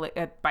out by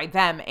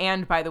them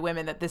and by the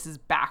women that this is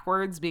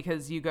backwards,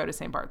 because you go to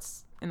St.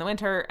 Bart's in the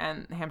winter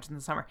and Hamptons in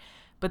the summer.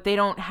 But they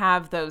don't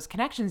have those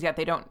connections yet.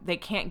 They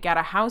can't get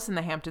a house in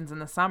the Hamptons in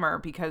the summer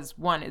because,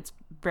 one, it's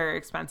very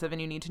expensive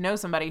and you need to know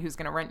somebody who's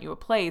going to rent you a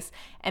place,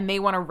 and they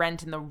want to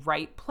rent in the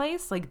right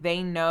place. Like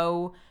they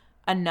know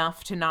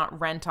enough to not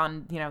rent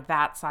on, you know,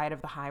 that side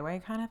of the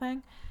highway kind of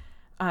thing.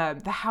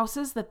 The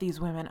houses that these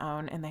women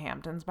own in the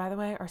Hamptons, by the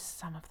way, are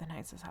some of the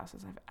nicest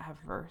houses I've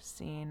ever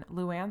seen.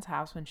 Luann's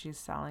house, when she's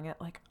selling it,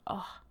 like,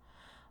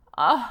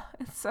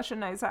 it's such a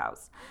nice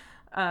house.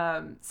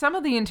 Some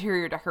of the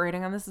interior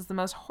decorating on this is the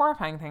most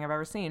horrifying thing I've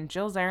ever seen.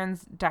 Jill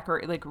Zarin's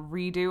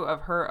redo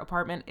of her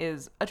apartment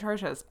is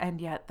atrocious,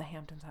 and yet the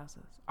Hamptons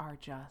houses are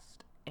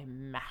just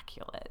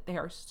immaculate. They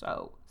are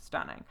so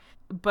stunning.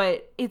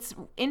 But it's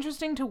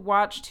interesting to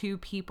watch two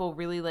people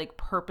really like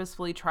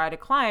purposefully try to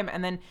climb,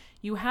 and then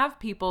you have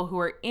people who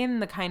are in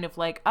the kind of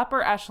like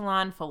upper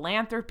echelon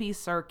philanthropy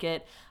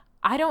circuit.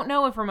 I don't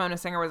know if Ramona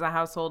Singer was a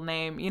household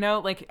name, you know,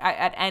 like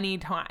at any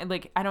time.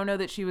 Like, I don't know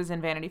that she was in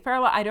Vanity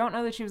Fair. I don't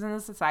know that she was in the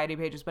society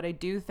pages, but I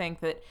do think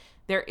that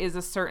there is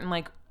a certain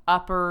like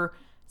upper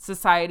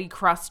society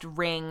crust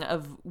ring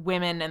of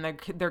women, and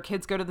their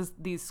kids go to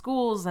these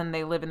schools and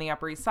they live in the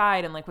Upper East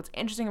Side. And like what's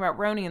interesting about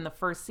Roni in the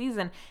first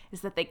season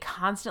is that they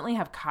constantly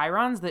have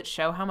chyrons that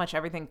show how much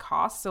everything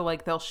costs. So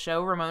like they'll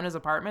show Ramona's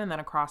apartment, and then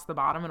across the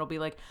bottom it'll be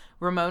like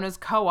Ramona's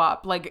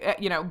co-op, like,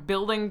 you know,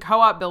 building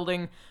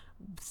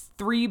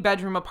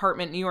 3-bedroom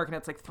apartment in New York, and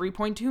it's like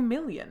 3.2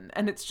 million,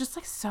 and it's just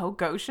like so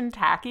gauche and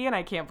tacky, and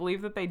I can't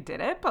believe that they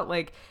did it. But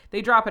like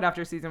they drop it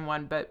after season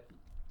 1, but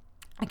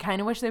I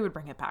kind of wish they would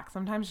bring it back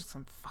sometimes, just 'cause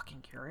I'm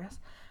fucking curious.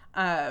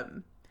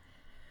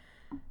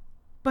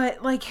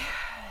 But like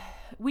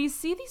we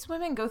see these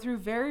women go through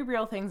very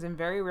real things and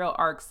very real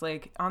arcs.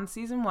 Like on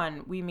season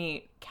 1, we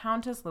meet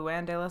Countess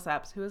Luann de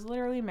Lesseps, who is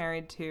literally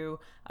married to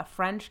a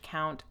French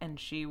count, and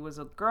she was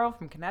a girl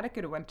from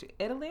Connecticut who went to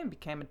Italy and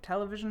became a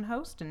television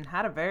host and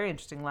had a very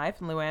interesting life.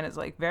 And Luann is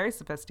like very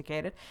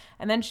sophisticated.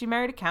 And then she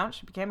married a count.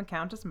 She became a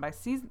countess, and by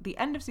the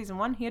end of season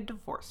 1, he had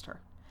divorced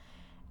her.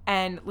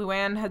 And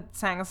Luann had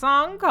sang a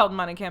song called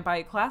Money Can't Buy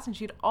You Class, and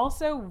she'd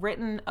also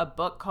written a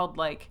book called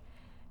like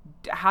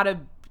how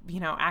to, you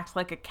know, act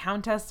like a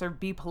countess or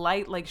be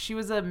polite. Like she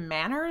was a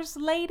manners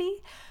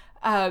lady.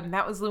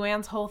 That was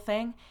Luann's whole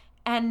thing.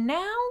 And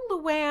now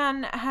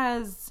Luann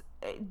has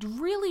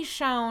really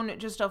shown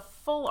just a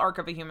full arc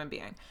of a human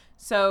being.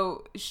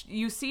 So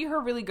you see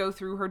her really go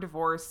through her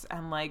divorce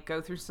and like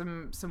go through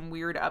some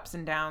weird ups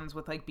and downs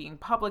with like being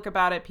public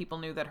about it. People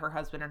knew that her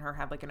husband and her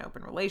had like an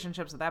open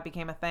relationship, so that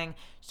became a thing.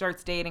 She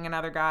starts dating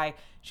another guy.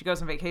 She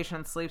goes on vacation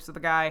and sleeps with the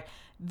guy.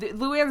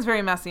 Luann's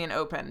very messy and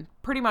open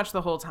pretty much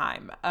the whole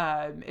time.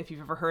 If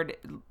you've ever heard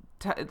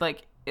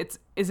like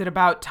is it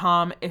about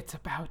Tom? It's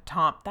about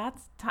Tom.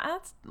 That's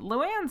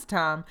Luann's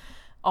Tom.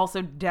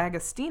 Also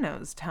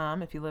D'Agostino's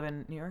Tom, if you live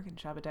in New York and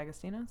shop at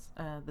D'Agostino's.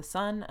 The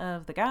son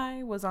of the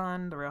guy was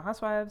on The Real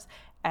Housewives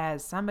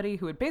as somebody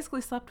who had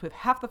basically slept with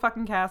half the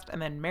fucking cast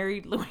and then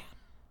married Luann.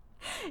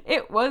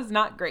 It was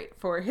not great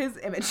for his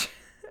image.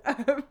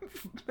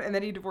 And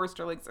then he divorced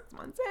her like 6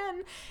 months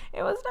in.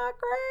 It was not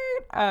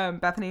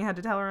great. Bethany had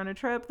to tell her on a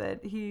trip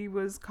that he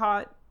was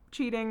caught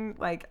cheating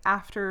like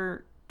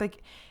after,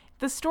 like,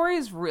 the story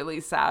is really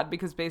sad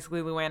because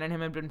basically Luann and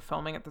him had been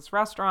filming at this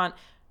restaurant.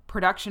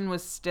 Production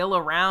was still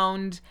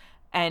around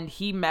and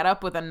he met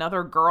up with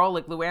another girl.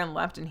 Like, Luann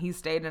left and he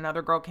stayed, and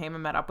another girl came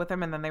and met up with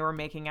him, and then they were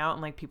making out,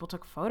 and like people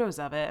took photos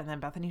of it, and then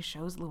Bethany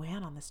shows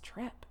Luann on this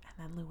trip,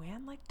 and then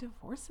Luann like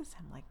divorces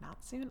him like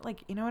not soon.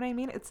 Like, you know what I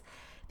mean?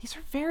 These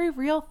are very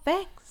real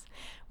things.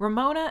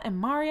 Ramona and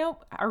Mario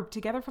are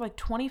together for like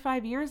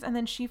 25 years, and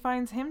then she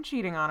finds him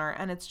cheating on her,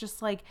 and it's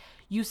just like,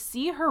 you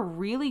see her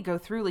really go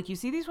through, like, you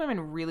see these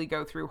women really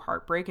go through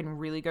heartbreak and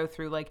really go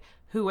through like,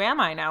 who am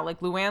I now? Like,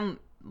 Luann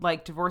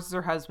like divorces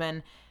her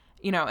husband,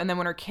 you know, and then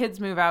when her kids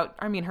move out,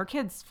 I mean, her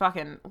kids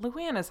fucking,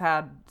 Luann has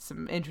had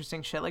some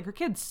interesting shit. Like, her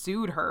kids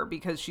sued her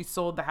because she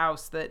sold the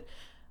house that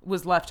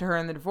was left to her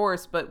in the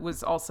divorce, but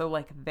was also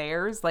like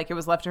theirs. Like, it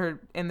was left to her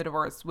in the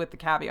divorce with the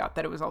caveat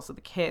that it was also the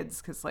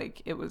kids, because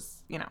like it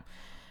was, you know.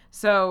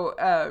 So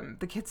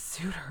the kids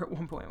sued her at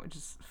one point, which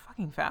is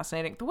fucking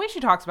fascinating. The way she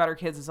talks about her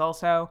kids is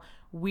also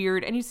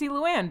weird. And you see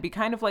Luann be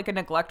kind of like a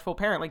neglectful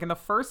parent. Like, in the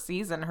first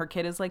season, her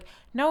kid is like,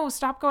 no,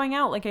 stop going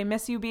out. Like, I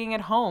miss you being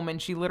at home. And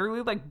she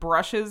literally like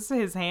brushes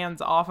his hands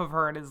off of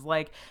her and is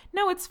like,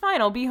 no, it's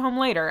fine. I'll be home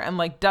later. And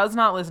like does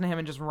not listen to him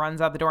and just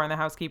runs out the door. And the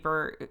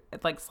housekeeper,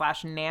 like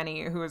 /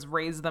 nanny who has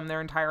raised them their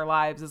entire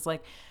lives, is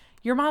like,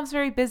 your mom's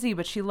very busy,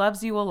 but she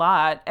loves you a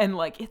lot. And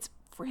like, it's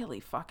really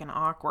fucking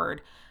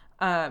awkward.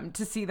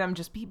 To see them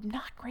just be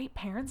not great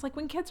parents. Like,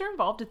 when kids are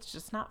involved, it's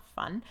just not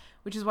fun,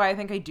 which is why I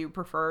think I do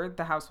prefer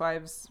the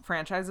Housewives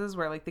franchises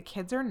where like the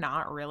kids are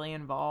not really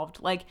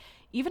involved. Like,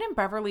 even in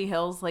Beverly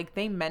Hills, like,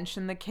 they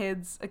mention the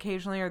kids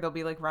occasionally, or they'll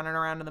be like running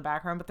around in the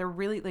background, but they're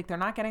really like, they're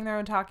not getting their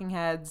own talking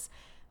heads.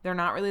 They're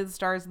not really the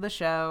stars of the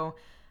show.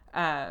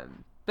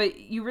 But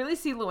you really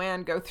see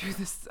Luann go through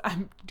this,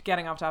 I'm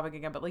getting off topic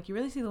again, but like, you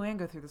really see Luann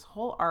go through this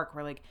whole arc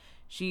where like,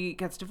 she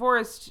gets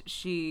divorced,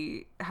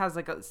 she has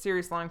like a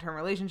serious long-term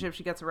relationship,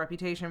 she gets a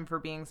reputation for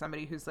being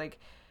somebody who's like,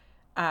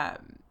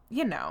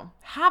 you know,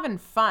 having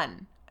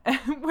fun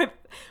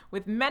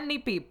with many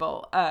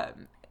people.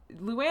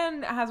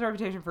 Luann has a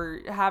reputation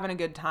for having a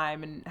good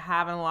time and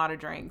having a lot of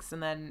drinks,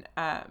 and then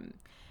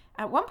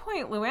at one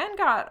point, Luann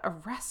got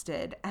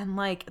arrested, and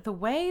like the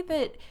way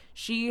that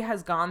she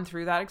has gone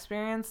through that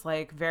experience,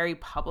 like very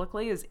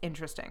publicly, is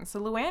interesting. So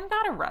Luann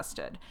got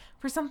arrested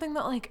for something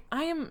that, like,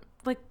 I am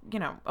like, you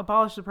know,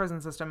 abolish the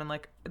prison system and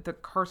like the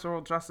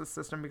carceral justice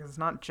system because it's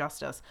not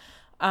justice.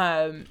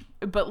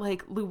 But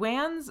like,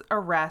 Luann's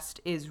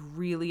arrest is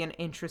really an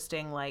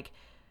interesting like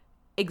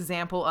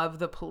example of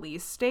the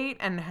police state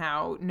and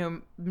how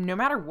no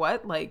matter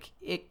what, like,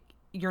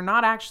 you're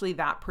not actually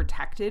that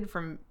protected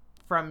from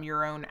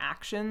your own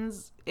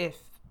actions if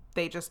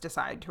they just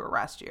decide to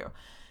arrest you.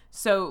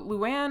 So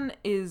Luann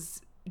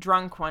is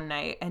drunk one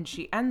night and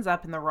she ends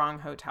up in the wrong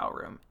hotel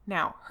room.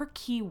 Now, her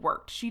key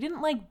worked. She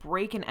didn't like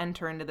break and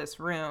enter into this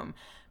room,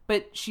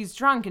 but she's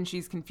drunk and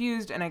she's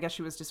confused, and I guess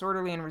she was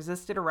disorderly and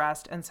resisted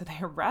arrest, and so they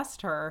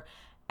arrest her.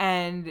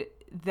 And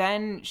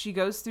then she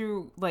goes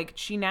through, like,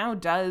 she now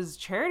does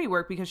charity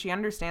work because she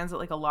understands that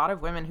like a lot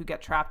of women who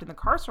get trapped in the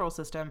carceral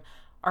system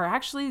are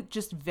actually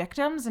just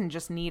victims and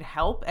just need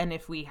help. And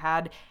if we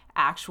had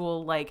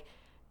actual like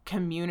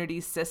community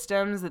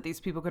systems that these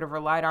people could have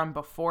relied on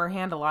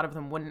beforehand, a lot of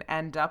them wouldn't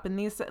end up in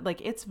these,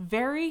 like, it's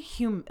very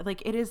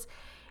like it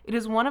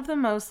is one of the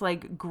most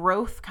like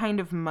growth kind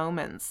of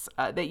moments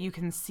that you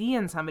can see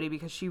in somebody,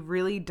 because she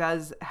really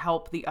does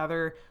help the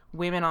other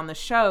women on the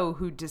show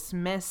who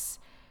dismiss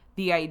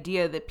the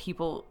idea that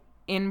people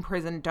in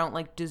prison don't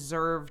like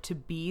deserve to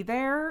be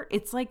there.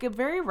 It's like a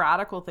very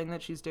radical thing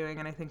that she's doing,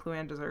 and I think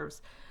Luann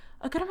deserves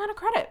a good amount of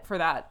credit for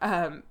that.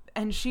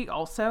 And she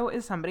also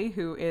is somebody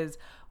who is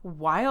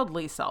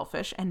wildly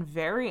selfish and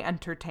very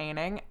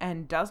entertaining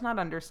and does not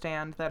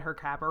understand that her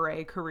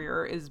cabaret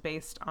career is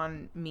based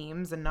on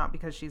memes and not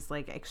because she's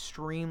like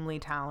extremely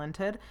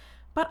talented.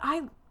 But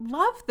I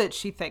love that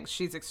she thinks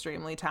she's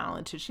extremely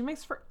talented. She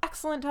makes for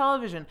excellent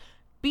television.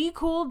 Be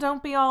cool,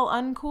 don't be all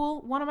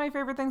uncool. One of my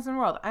favorite things in the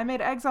world. I made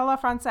eggs a la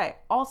Francais.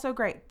 Also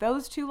great.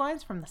 Those two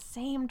lines from the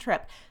same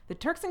trip. The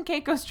Turks and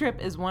Caicos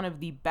trip is one of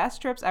the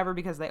best trips ever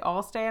because they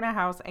all stay in a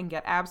house and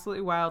get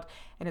absolutely wild.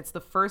 And it's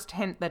the first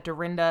hint that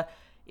Dorinda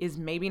is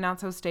maybe not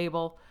so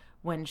stable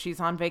when she's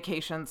on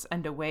vacations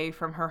and away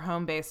from her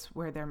home base,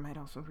 where there might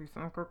also be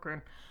some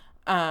cooking.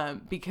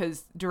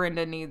 Because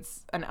Dorinda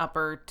needs an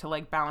upper to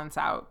like balance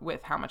out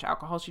with how much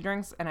alcohol she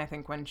drinks. And I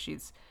think when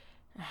she's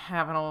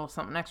having a little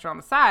something extra on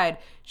the side,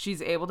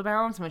 she's able to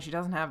balance. When she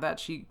doesn't have that,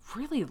 she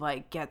really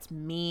like gets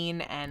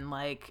mean and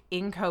like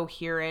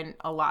incoherent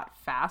a lot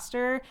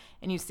faster.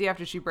 And you see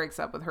after she breaks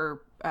up with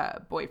her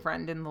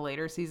boyfriend in the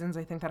later seasons.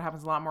 I think that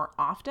happens a lot more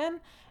often.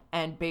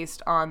 And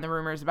based on the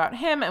rumors about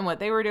him and what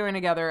they were doing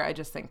together, I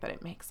just think that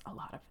it makes a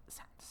lot of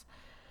sense.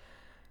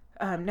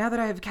 Now that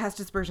I have cast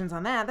aspersions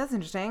on that, that's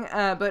interesting.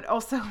 But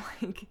also,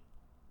 like,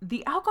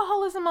 the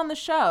alcoholism on the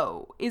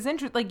show is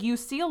interesting. Like, you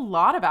see a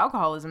lot of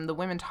alcoholism. The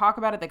women talk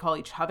about it. They call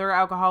each other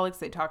alcoholics.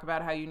 They talk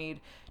about how you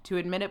need to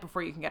admit it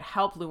before you can get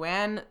help.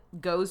 Luann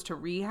goes to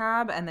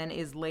rehab and then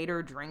is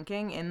later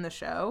drinking in the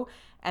show.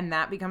 And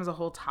that becomes a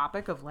whole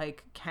topic of,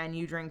 like, can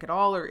you drink at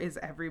all, or is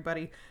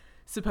everybody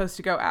supposed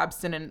to go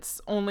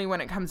abstinence only when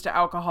it comes to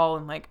alcohol?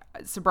 And, like,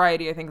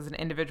 sobriety, I think, is an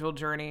individual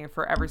journey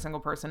for every single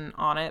person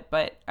on it.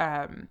 But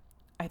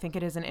I think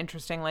it is an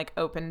interesting, like,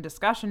 open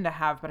discussion to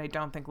have, but I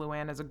don't think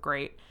Luann is a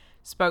great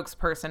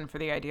spokesperson for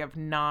the idea of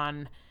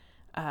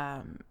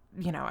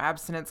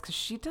abstinence, because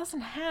she doesn't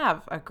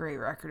have a great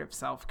record of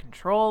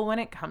self-control when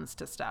it comes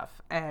to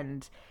stuff.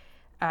 And,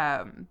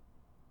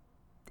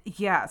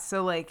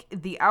 so, like,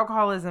 the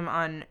alcoholism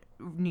on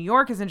New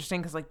York is interesting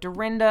because, like,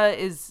 Dorinda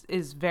is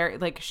very,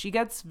 like, she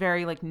gets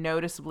very, like,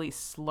 noticeably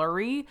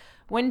slurry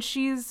when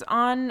she's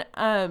on,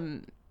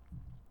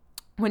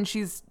 when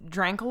she's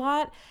drank a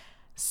lot.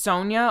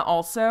 Sonia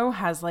also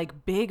has,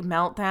 like, big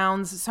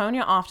meltdowns.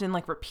 Sonia often,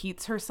 like,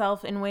 repeats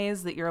herself in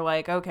ways that you're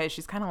like, okay,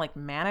 she's kind of, like,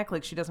 manic.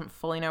 Like, she doesn't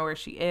fully know where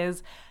she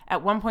is.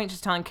 At one point,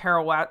 she's telling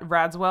Carol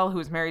Radswell, who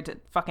was married to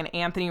fucking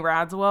Anthony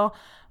Radswell,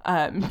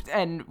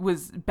 and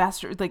was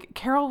best, like,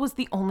 Carol was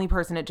the only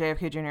person at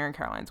JFK Jr. and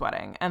Caroline's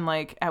wedding. And,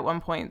 like, at one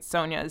point,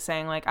 Sonia is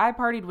saying, like, I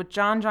partied with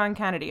John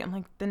Kennedy. And,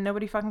 like, then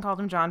nobody fucking called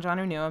him John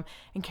who knew him.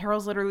 And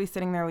Carol's literally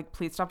sitting there, like,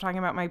 please stop talking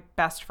about my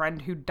best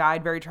friend who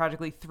died very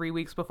tragically 3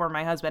 weeks before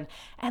my husband.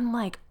 And,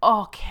 like,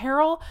 oh,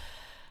 Carol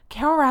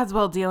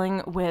Radswell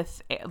dealing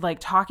with, like,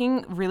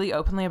 talking really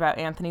openly about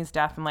Anthony's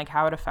death and, like,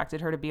 how it affected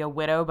her to be a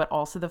widow, but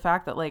also the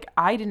fact that, like,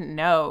 I didn't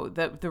know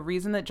that the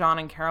reason that John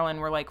and Carolyn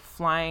were, like,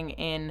 flying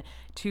in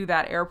to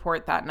that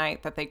airport that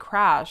night that they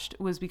crashed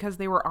was because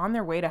they were on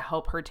their way to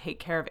help her take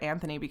care of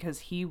Anthony because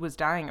he was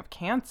dying of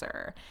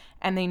cancer.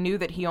 And they knew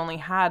that he only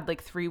had,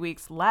 like, 3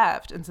 weeks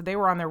left. And so they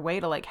were on their way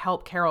to, like,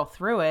 help Carol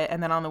through it.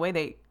 And then on the way,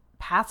 they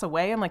pass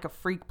away in, like, a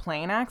freak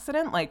plane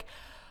accident. Like,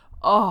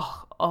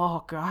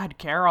 oh God,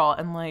 Carol.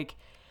 And, like,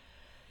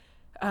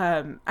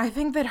 I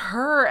think that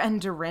her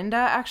and Dorinda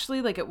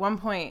actually, like, at one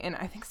point in,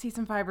 I think,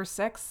 season 5 or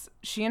 6,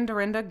 she and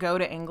Dorinda go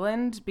to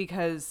England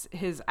because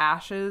his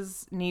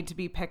ashes need to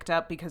be picked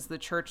up because the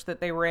church that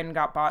they were in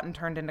got bought and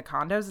turned into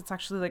condos. It's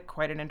actually, like,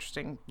 quite an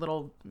interesting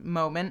little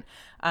moment,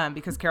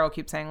 because Carol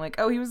keeps saying, like,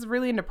 oh, he was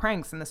really into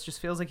pranks, and this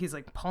just feels like he's,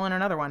 like, pulling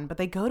another one. But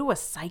they go to a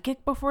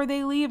psychic before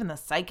they leave, and the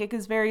psychic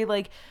is very,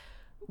 like,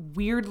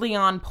 weirdly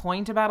on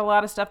point about a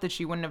lot of stuff that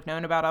she wouldn't have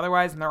known about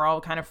otherwise, and they're all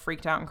kind of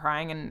freaked out and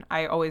crying. And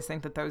I always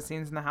think that those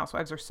scenes in The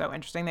Housewives are so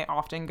interesting. They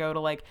often go to,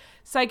 like,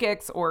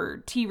 psychics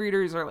or tea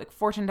readers or, like,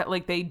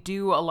 like, they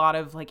do a lot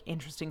of, like,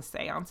 interesting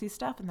seance-y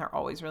stuff, and they're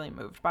always really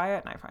moved by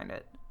it, and I find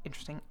it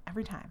interesting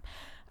every time.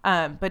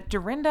 But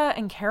Dorinda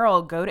and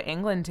Carol go to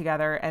England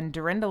together, and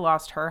Dorinda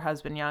lost her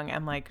husband young.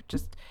 And, like,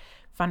 just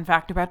fun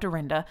fact about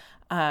Dorinda,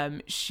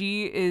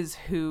 she is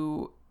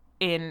who,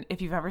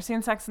 if you've ever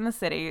seen Sex and the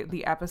City,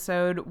 the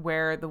episode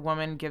where the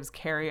woman gives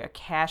Carrie a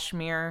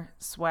cashmere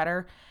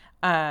sweater,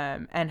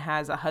 and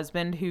has a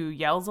husband who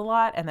yells a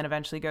lot and then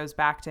eventually goes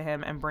back to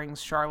him and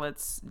brings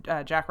Charlotte's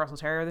Jack Russell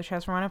Terrier that she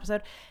has from one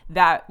episode.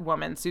 That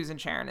woman, Susan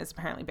Sharon, is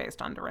apparently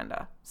based on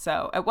Dorinda.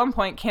 So at one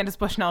point, Candace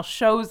Bushnell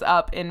shows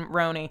up in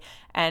Roni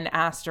and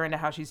asks Dorinda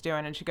how she's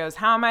doing. And she goes,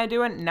 how am I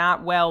doing?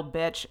 Not well,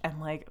 bitch.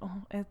 And, like,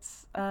 oh,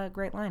 it's a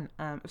great line.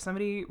 If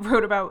somebody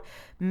wrote about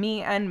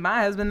me and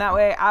my husband that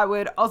way, I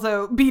would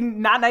also be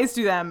not nice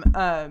to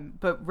them.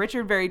 But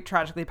Richard very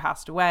tragically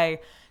passed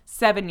away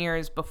 7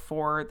 years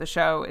before the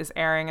show is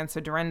airing. And so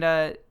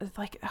Dorinda,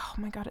 like, oh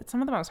my God, it's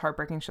some of the most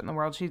heartbreaking shit in the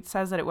world. She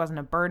says that it wasn't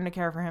a burden to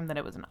care for him, that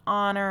it was an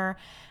honor,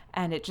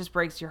 and it just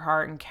breaks your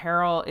heart. And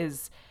Carol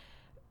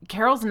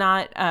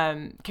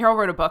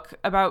wrote a book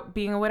about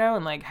being a widow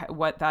and, like,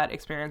 what that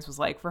experience was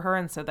like for her.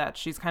 And so that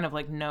she's kind of,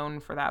 like, known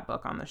for that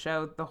book on the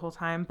show the whole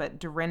time. But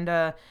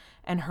Dorinda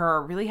and her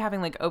are really having,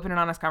 like, open and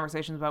honest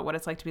conversations about what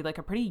it's like to be, like,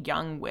 a pretty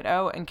young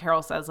widow. And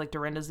Carol says, like,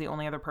 Dorinda's the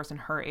only other person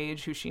her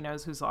age who she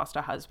knows who's lost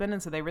a husband.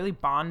 And so they really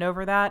bond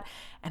over that.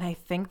 And I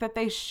think that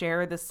they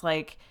share this,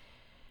 like,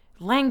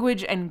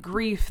 language and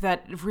grief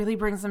that really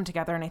brings them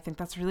together. And I think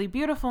that's really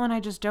beautiful. And I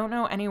just don't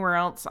know anywhere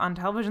else on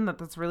television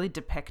that's really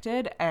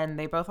depicted. And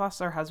they both lost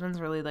their husbands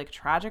really, like,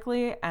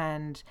 tragically,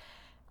 and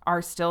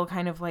are still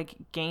kind of, like,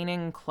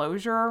 gaining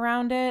closure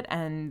around it.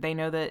 And they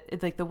know that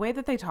it's, like, the way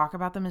that they talk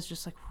about them is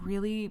just, like,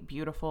 really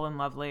beautiful and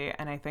lovely.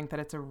 And I think that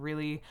it's a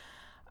really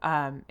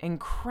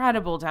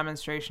incredible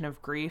demonstration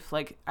of grief.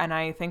 Like, and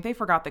I think they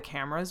forgot the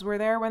cameras were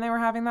there when they were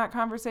having that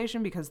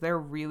conversation, because they're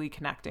really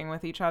connecting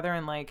with each other.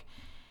 And, like,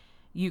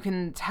 you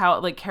can tell,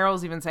 like,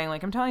 Carol's even saying,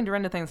 like, I'm telling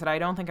Dorinda things that I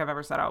don't think I've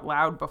ever said out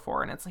loud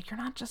before. And it's like, you're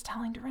not just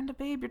telling Dorinda,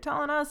 babe, you're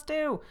telling us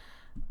too.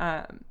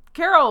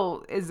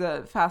 Carol is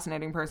a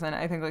fascinating person.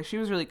 I think, like, she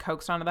was really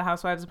coaxed onto the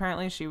Housewives.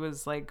 Apparently she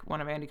was, like,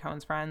 one of Andy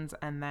Cohen's friends,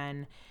 and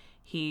then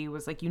he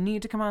was like, you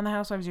need to come on the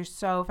Housewives, you're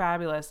so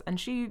fabulous. And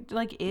she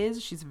like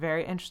she's a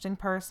very interesting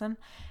person.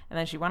 And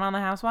then she went on the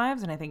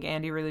Housewives, and I think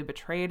Andy really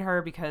betrayed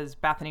her because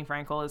Bethany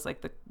Frankel is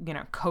like the,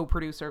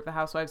 co-producer of the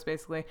Housewives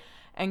basically.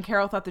 And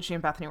Carol thought that she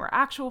and Bethany were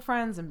actual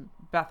friends, and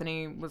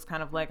Bethany was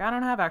kind of like, I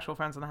don't have actual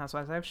friends on the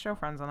Housewives, I have show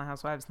friends on the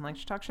Housewives. And like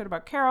she talked shit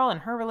about Carol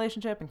and her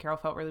relationship, and Carol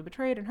felt really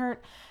betrayed and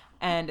hurt.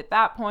 And at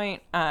that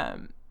point,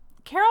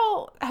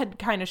 Carol had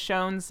kind of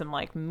shown some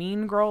like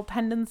mean girl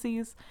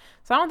tendencies.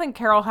 So I don't think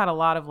Carol had a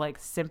lot of like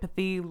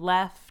sympathy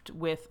left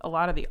with a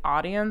lot of the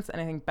audience.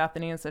 And I think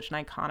Bethany is such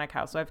an iconic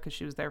housewife because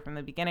she was there from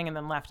the beginning and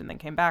then left and then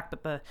came back.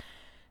 But the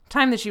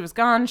time that she was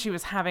gone, she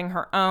was having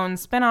her own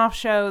spinoff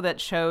show that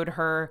showed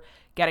her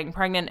getting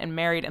pregnant and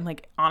married. And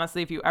like,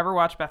 honestly, if you ever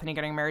watch Bethany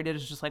getting married, it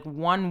is just like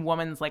one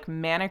woman's like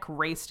manic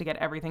race to get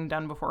everything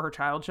done before her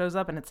child shows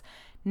up. And it's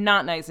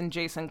not nice. And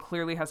Jason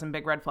clearly has some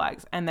big red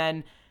flags. And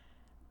then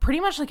pretty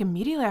much like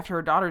immediately after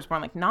her daughter's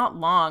born, like not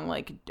long,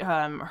 like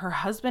her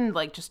husband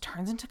like just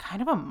turns into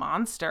kind of a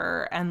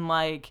monster, and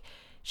like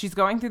she's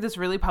going through this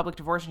really public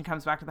divorce and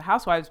comes back to the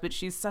Housewives, but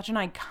she's such an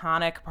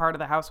iconic part of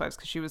the Housewives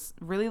because she was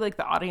really like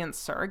the audience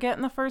surrogate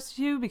in the first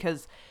few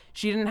because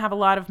she didn't have a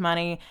lot of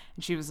money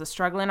and she was a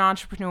struggling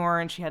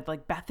entrepreneur, and she had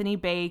like Bethany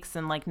Bakes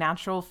and like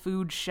natural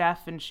food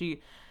chef, and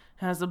she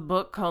has a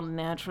book called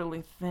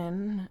Naturally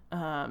Thin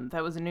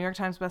that was a New York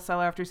Times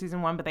bestseller after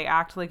season 1, but they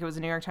act like it was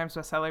a New York Times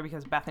bestseller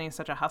because Bethany is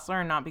such a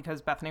hustler and not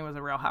because Bethany was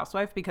a real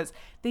housewife, because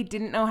they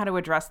didn't know how to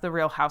address the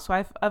real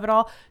housewife of it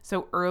all.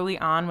 So early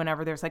on,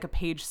 whenever there's like a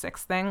page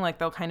 6 thing, like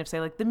they'll kind of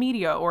say like the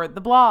media or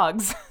the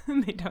blogs,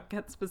 and they don't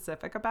get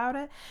specific about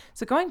it.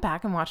 So going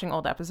back and watching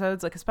old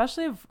episodes, like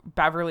especially of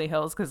Beverly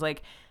Hills, because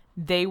like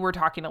they were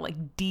talking to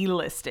like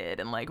delisted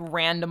and like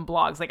random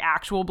blogs, like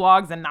actual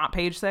blogs and not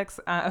page 6.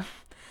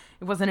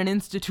 It wasn't an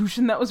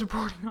institution that was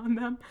reporting on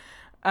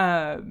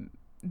them.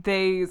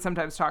 They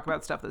sometimes talk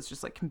about stuff that's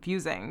just like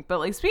confusing. But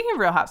like speaking of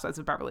Real Housewives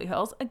of Beverly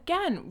Hills,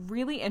 again,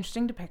 really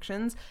interesting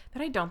depictions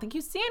that I don't think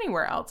you see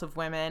anywhere else of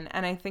women.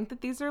 And I think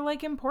that these are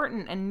like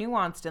important and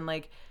nuanced, and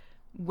like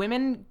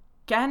women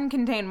can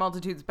contain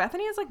multitudes.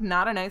 Bethany is like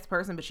not a nice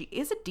person, but she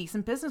is a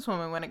decent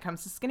businesswoman when it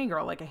comes to Skinny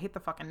Girl. Like I hate the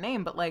fucking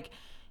name, but like,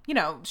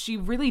 she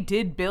really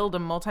did build a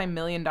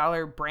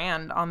multi-million-dollar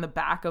brand on the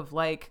back of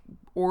like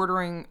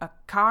ordering a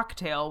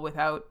cocktail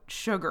without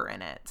sugar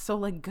in it. So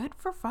like good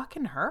for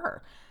fucking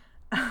her.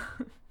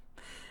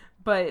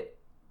 But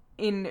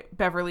in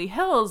Beverly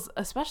Hills,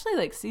 especially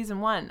like season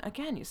 1,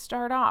 again, you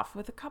start off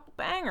with a couple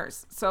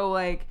bangers. So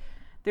like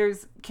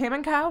there's Kim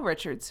and Kyle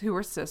Richards, who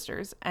were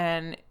sisters,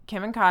 and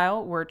Kim and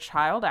Kyle were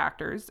child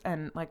actors.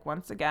 And like,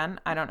 once again,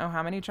 I don't know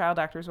how many child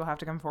actors will have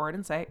to come forward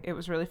and say it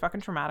was really fucking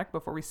traumatic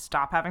before we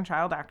stop having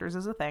child actors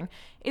as a thing.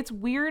 It's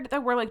weird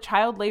that we're like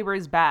child labor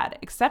is bad,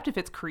 except if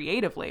it's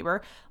creative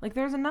labor. Like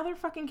there's another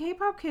fucking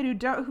K-pop kid who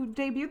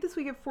debuted this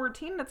week at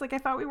 14. And it's like, I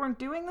thought we weren't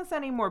doing this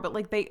anymore, but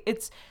like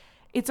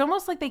it's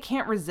almost like they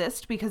can't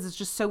resist because it's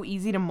just so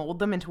easy to mold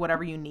them into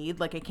whatever you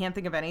need. Like I can't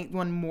think of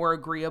anyone more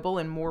agreeable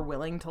and more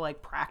willing to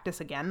like practice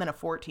again than a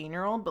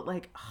 14-year-old. But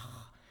like,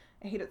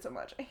 I hate it so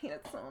much.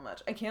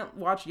 I can't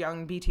watch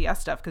young BTS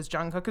stuff because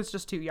Jungkook is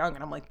just too young.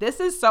 And I'm like, this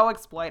is so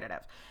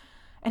exploitative.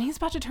 And he's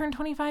about to turn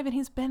 25 and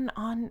he's been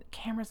on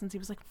camera since he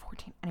was like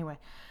 14. Anyway,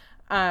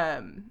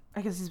 I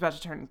guess he's about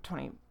to turn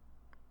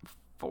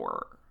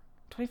 24,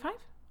 25?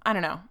 I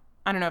don't know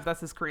if that's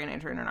his Korean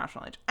age or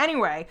international age.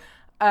 Anyway,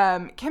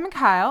 Kim and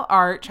Kyle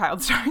are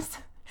child stars,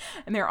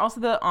 and they're also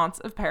the aunts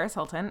of Paris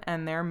Hilton,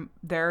 and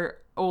their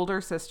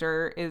older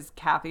sister is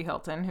Kathy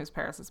Hilton, who's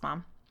Paris's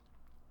mom.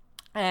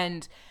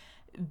 And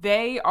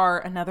they are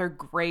another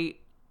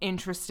great,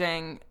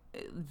 interesting,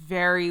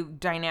 very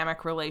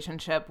dynamic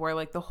relationship where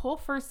like the whole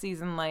first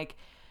season, like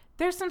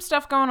there's some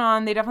stuff going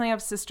on. They definitely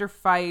have sister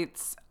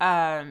fights,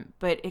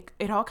 but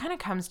it all kind of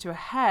comes to a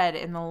head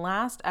in the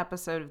last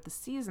episode of the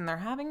season. They're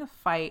having a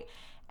fight.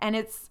 And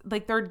it's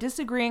like they're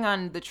disagreeing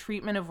on the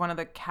treatment of one of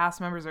the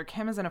cast members, or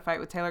Kim is in a fight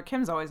with Taylor.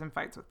 Kim's always in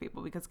fights with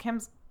people because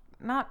Kim's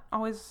not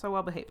always so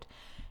well behaved.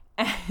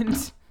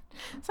 And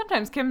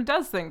sometimes Kim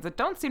does things that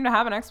don't seem to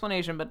have an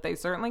explanation, but they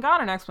certainly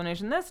got an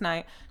explanation this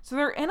night. So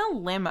they're in a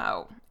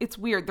limo. It's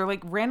weird. They're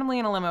like randomly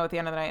in a limo at the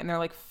end of the night and they're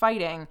like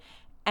fighting.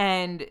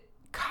 And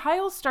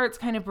Kyle starts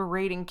kind of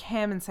berating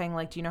Kim and saying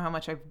like, do you know how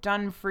much I've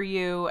done for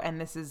you?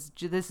 And this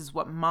is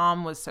what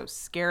mom was so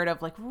scared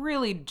of, like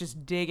really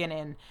just digging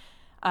in.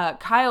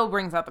 Kyle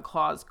brings out the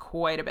claws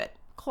quite a bit.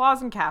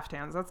 Claws and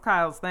caftans, that's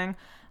Kyle's thing.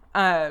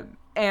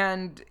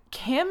 And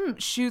Kim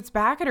shoots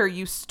back at her,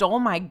 you stole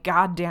my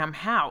goddamn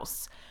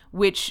house,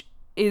 which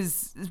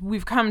is,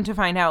 we've come to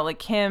find out, like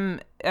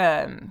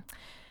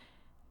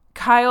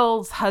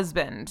Kyle's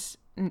husband's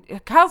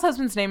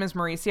name is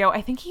Mauricio.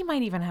 I think he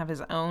might even have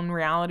his own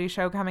reality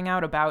show coming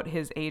out about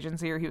his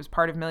agency, or he was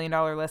part of $1 Million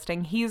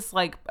Listing. He's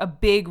like a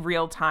big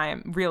real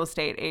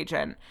estate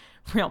agent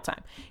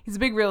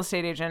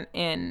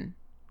in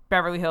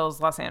Beverly Hills,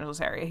 Los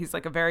Angeles area. He's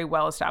like a very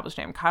well-established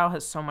name. Kyle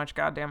has so much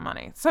goddamn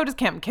money. So does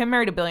Kim. Kim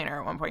married a billionaire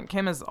at one point.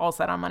 Kim is all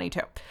set on money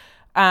too.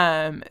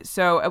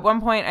 So at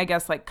one point, I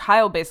guess like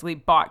Kyle basically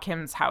bought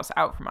Kim's house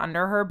out from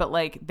under her, but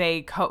like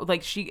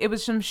it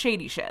was some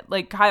shady shit.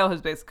 Like Kyle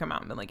has basically come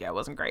out and been like, yeah, it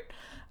wasn't great.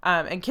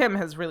 And Kim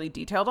has really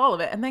detailed all of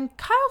it. And then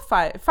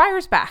Kyle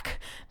fires back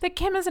that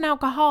Kim is an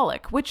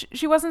alcoholic, which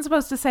she wasn't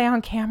supposed to say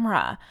on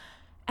camera.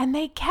 And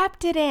they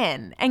kept it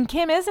in. And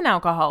Kim is an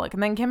alcoholic.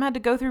 And then Kim had to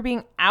go through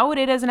being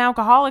outed as an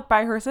alcoholic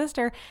by her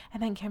sister.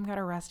 And then Kim got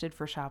arrested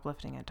for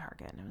shoplifting at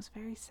Target. And it was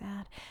very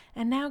sad.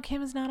 And now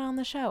Kim is not on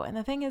the show. And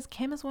the thing is,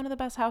 Kim is one of the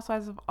best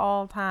housewives of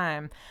all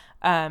time.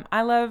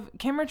 I love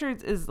Kim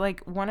Richards is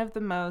like one of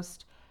the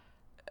most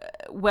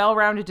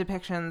well-rounded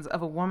depictions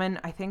of a woman,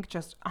 I think,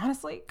 just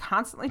honestly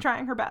constantly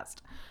trying her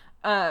best.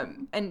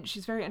 And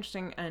she's very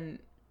interesting. And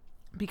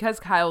because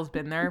Kyle's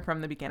been there from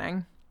the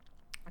beginning,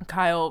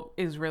 Kyle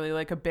is really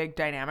like a big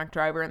dynamic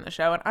driver in the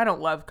show. And I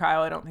don't love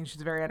Kyle. I don't think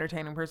she's a very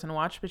entertaining person to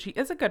watch, but she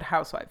is a good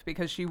housewife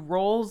because she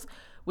rolls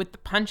with the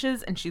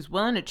punches and she's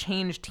willing to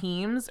change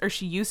teams, or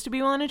she used to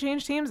be willing to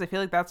change teams. I feel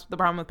like that's the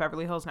problem with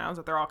Beverly Hills now, is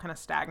that they're all kind of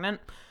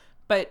stagnant.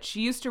 But she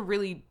used to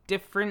really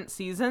different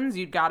seasons.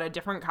 You'd got a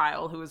different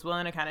Kyle who was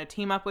willing to kind of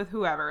team up with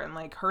whoever. And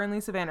like her and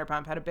Lisa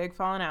Vanderpump had a big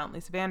falling out.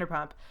 Lisa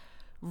Vanderpump,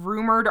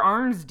 rumored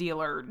arms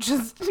dealer,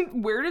 just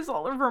where does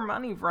all of her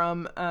money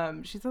from?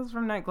 She says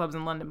from nightclubs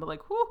in London, but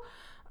like,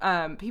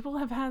 whoo, people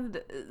have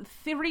had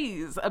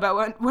theories about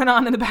what went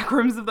on in the back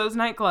rooms of those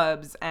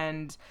nightclubs.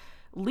 And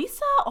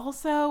Lisa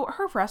also,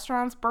 her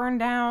restaurants burn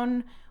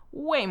down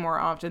way more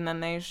often than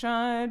they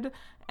should.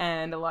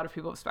 And a lot of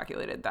people have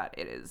speculated that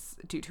it is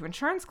due to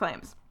insurance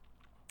claims.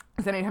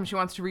 Because anytime she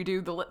wants to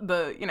redo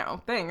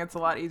the thing, it's a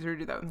lot easier to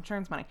do that with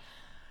insurance money.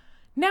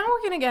 Now we're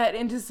going to get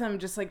into some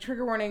just like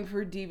trigger warning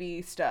for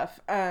DV stuff.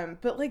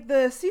 But like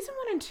the season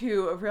 1 and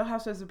 2 of Real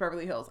Housewives of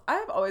Beverly Hills,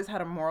 I've always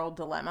had a moral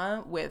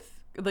dilemma with,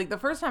 like, the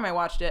first time I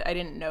watched it, I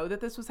didn't know that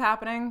this was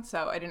happening.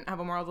 So I didn't have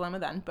a moral dilemma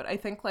then. But I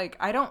think like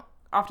I don't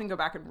often go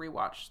back and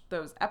rewatch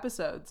those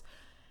episodes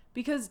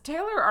because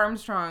Taylor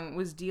Armstrong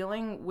was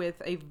dealing with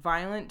a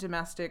violent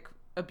domestic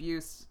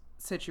abuse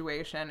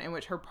situation in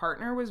which her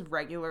partner was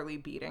regularly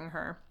beating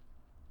her.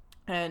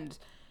 And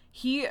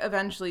he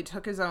eventually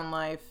took his own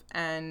life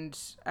and,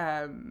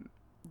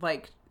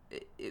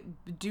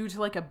 due to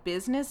like a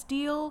business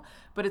deal,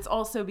 but it's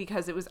also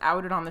because it was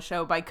outed on the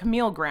show by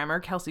Camille Grammer,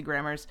 Kelsey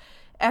Grammer's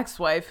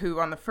ex-wife, who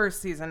on the first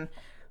season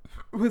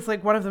was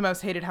like one of the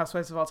most hated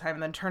housewives of all time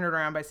and then turned it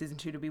around by season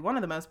 2 to be one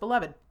of the most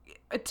beloved.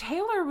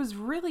 Taylor was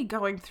really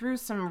going through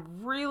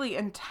some really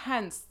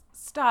intense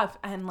stuff,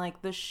 and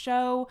like the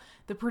show,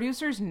 the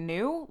producers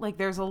knew, like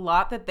there's a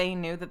lot that they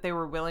knew that they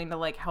were willing to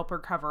like help her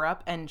cover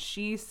up. And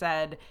she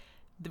said,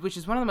 which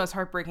is one of the most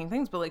heartbreaking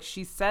things, but like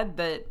she said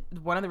that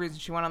one of the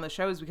reasons she went on the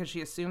show is because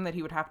she assumed that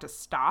he would have to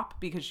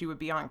stop because she would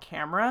be on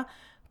camera.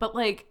 But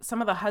like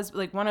some of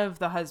the one of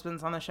the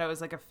husbands on the show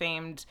is like a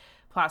famed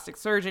plastic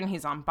surgeon.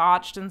 He's on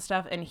Botched and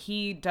stuff, and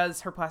he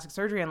does her plastic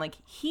surgery, and like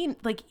he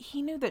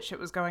knew that shit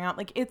was going on.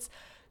 Like it's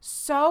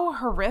so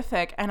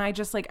horrific. And I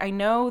just like, I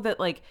know that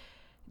like,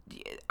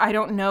 I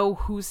don't know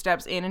who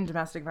steps in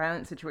domestic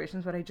violence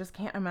situations, but I just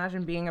can't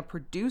imagine being a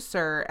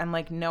producer and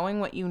like knowing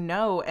what you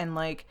know and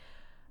like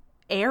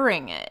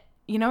airing it.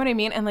 You know what I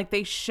mean? And like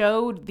they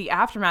showed the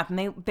aftermath, and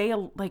they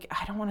like,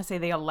 I don't want to say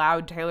they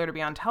allowed Taylor to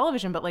be on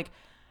television, but like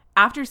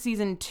after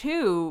season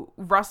 2,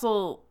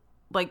 Russell,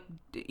 like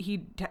he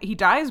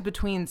dies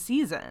between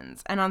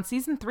seasons, and on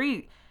season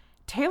 3,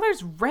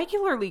 Taylor's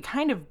regularly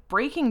kind of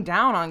breaking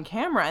down on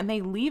camera, and they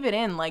leave it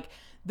in. Like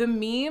the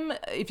meme,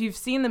 if you've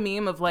seen the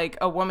meme of like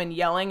a woman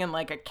yelling and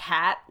like a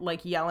cat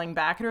like yelling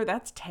back at her,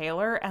 that's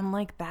Taylor. And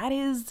like that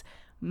is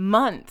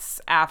months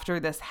after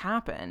this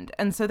happened.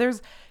 And so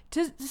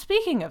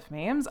speaking of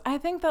memes, I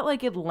think that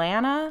like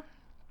Atlanta,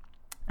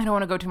 I don't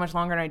want to go too much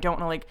longer, and I don't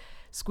want to like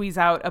squeeze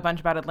out a bunch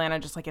about Atlanta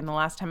just like in the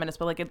last 10 minutes,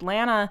 but like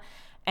Atlanta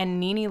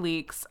and Nene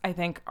Leakes, I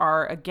think,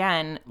 are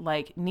again,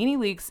 like Nene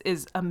Leakes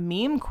is a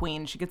meme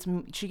queen. She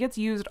gets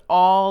used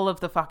all of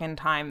the fucking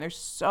time. There's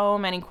so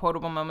many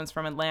quotable moments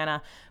from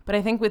Atlanta. But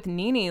I think with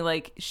Nene,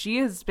 like she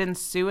has been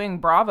suing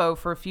Bravo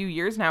for a few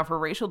years now for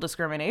racial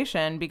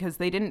discrimination because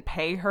they didn't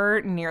pay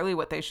her nearly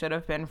what they should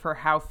have been for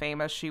how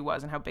famous she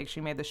was and how big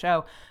she made the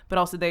show. But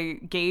also they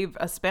gave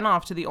a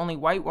spinoff to the only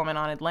white woman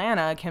on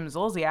Atlanta, Kim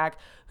Zolciak,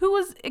 who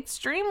was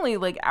extremely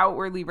like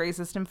outwardly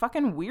racist and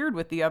fucking weird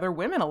with the other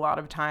women a lot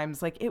of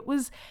times. Like it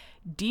was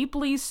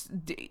deeply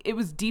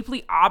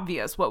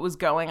obvious what was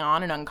going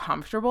on and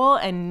uncomfortable.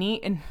 And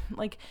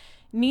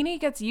Nene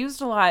gets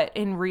used a lot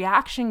in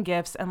reaction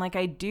gifs. And like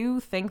I do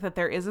think that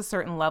there is a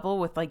certain level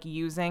with like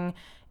using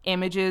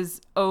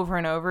images over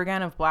and over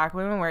again of Black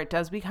women where it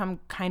does become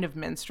kind of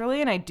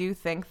minstrelly. And I do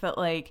think that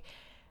like,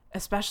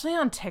 especially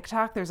on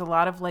TikTok, there's a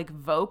lot of like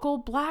vocal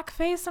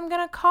blackface, I'm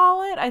going to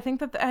call it. I think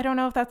that, I don't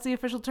know if that's the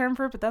official term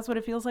for it, but that's what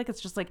it feels like.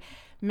 It's just like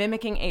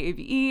mimicking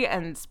AAVE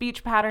and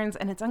speech patterns.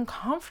 And it's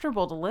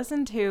uncomfortable to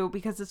listen to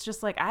because it's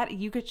just like,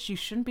 you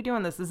shouldn't be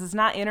doing this. This is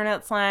not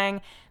internet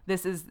slang.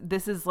 This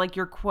is like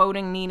you're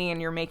quoting Nene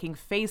and you're making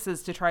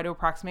faces to try to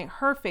approximate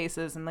her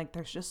faces. And like,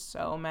 there's just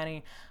so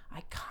many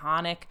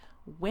iconic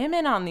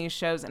women on these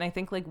shows. And I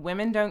think like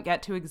women don't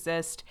get to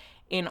exist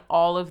in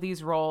all of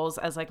these roles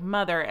as like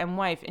mother and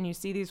wife. And you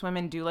see these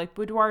women do like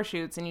boudoir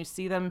shoots, and you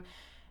see them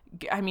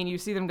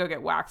go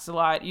get waxed a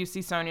lot. You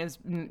see Sonya's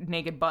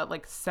naked butt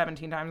like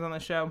 17 times on the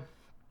show.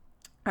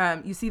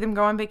 You see them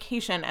go on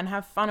vacation and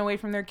have fun away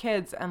from their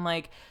kids and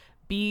like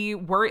be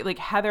worried. Like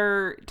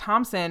Heather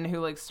Thompson, who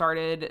like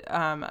started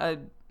a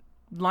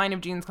line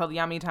of jeans called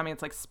Yummy Tummy.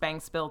 It's like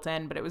Spanx built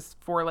in, but it was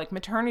for like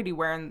maternity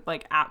wear and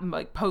like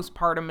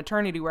postpartum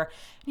maternity wear.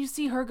 And you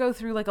see her go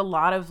through like a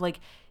lot of like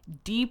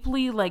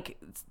deeply like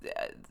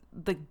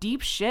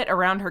deep shit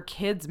around her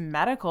kids'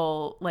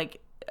 medical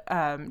like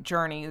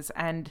journeys.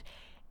 And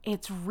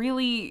it's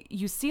really,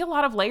 you see a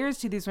lot of layers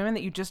to these women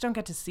that you just don't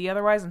get to see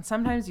otherwise. And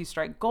sometimes you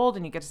strike gold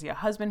and you get to see a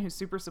husband who's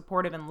super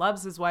supportive and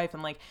loves his wife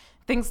and like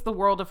thinks the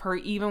world of her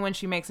even when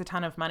she makes a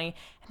ton of money.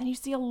 And then you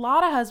see a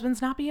lot of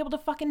husbands not be able to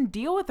fucking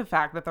deal with the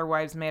fact that their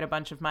wives made a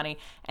bunch of money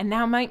and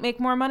now might make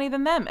more money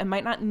than them and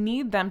might not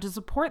need them to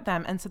support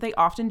them. And so they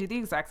often do the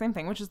exact same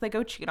thing, which is they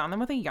go cheat on them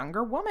with a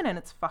younger woman, and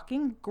it's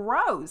fucking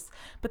gross.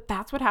 But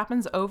that's what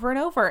happens over and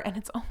over. And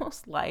it's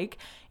almost like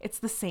it's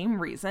the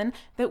same reason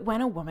that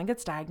when a woman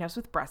gets diagnosed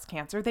with breast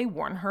cancer, they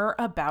warn her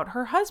about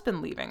her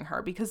husband leaving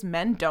her, because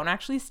men don't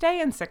actually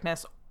stay in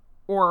sickness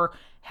or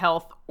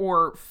health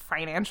or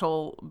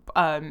financial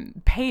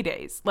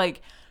paydays.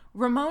 Like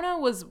Ramona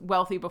was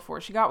wealthy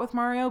before she got with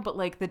Mario, but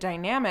like the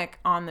dynamic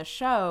on the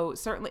show,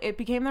 certainly it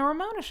became the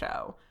Ramona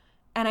show.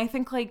 And I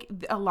think like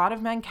a lot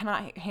of men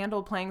cannot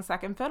handle playing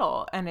second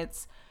fiddle, and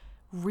it's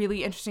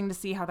really interesting to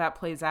see how that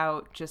plays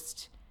out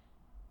just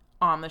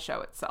on the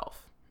show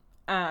itself.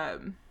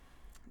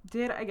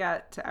 Did I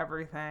get to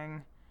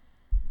everything?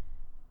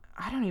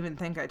 I don't even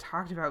think I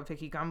talked about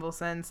Vicky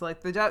Gunvalson. So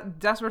like the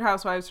Desperate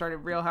Housewives started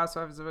Real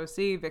Housewives of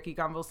OC. Vicky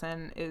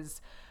Gunvalson is,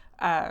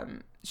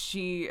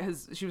 she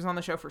was on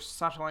the show for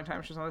such a long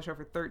time. She was on the show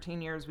for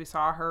 13 years. We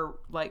saw her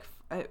like,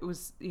 it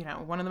was, you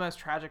know, one of the most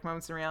tragic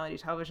moments in reality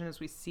television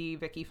is we see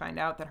Vicky find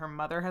out that her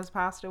mother has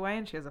passed away,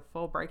 and she has a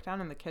full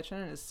breakdown in the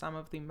kitchen. It is some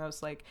of the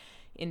most like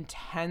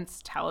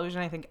intense television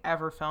I think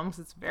ever filmed,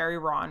 because it's very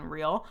raw and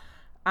real.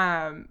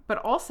 But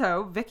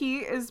also Vicky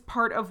is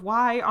part of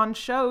why on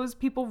shows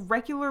people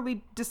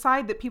regularly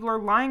decide that people are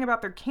lying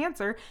about their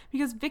cancer,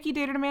 because Vicky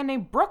dated a man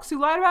named Brooks who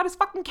lied about his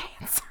fucking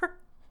cancer.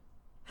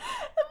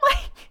 And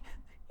like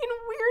in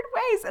weird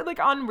ways. And like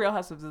on Real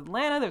Housewives of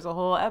Atlanta, there's a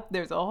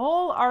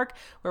whole arc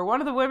where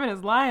one of the women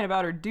is lying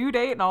about her due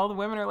date, and all the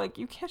women are like,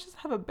 you can't just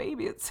have a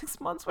baby at 6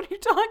 months. What are you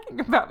talking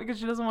about? Because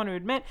she doesn't want to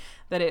admit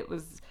that it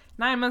was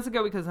 9 months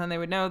ago, because then they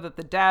would know that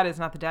the dad is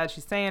not the dad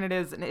she's saying it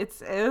is. And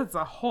it's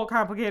a whole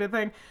complicated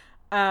thing.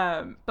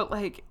 But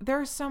like there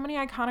are so many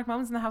iconic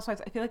moments in the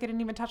Housewives. I feel like I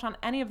didn't even touch on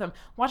any of them.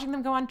 Watching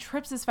them go on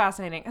trips is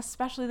fascinating,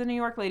 especially the New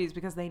York ladies,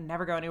 because they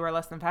never go anywhere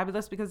less than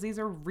fabulous, because these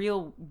are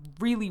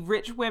really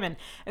rich women.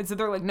 And so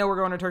they're like, no, we're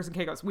going to Turks and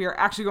Caicos. We are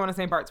actually going to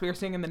St. Bart's. We are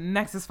staying in the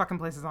nicest fucking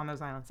places on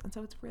those islands. And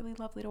so it's really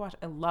lovely to watch.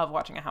 I love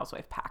watching a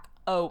housewife pack.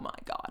 Oh my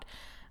God.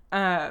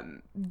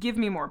 Give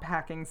me more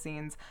packing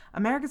scenes.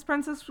 America's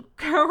Princess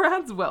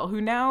Conrad's Will, who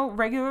now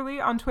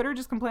regularly on Twitter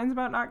just complains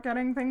about not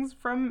getting things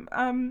from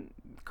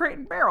Crate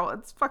and Barrel.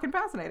 It's fucking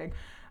fascinating.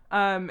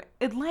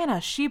 Atlanta,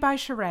 She by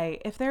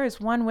Sheree. If there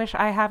is one wish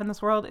I have in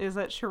this world, is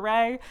that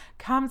Sheree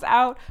comes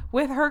out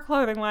with her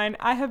clothing line.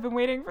 I have been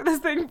waiting for this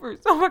thing for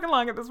so fucking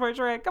long at this point.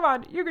 Sheree, come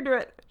on, you can do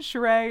it.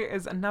 Sheree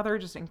is another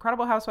just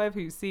incredible housewife who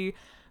you see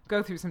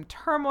go through some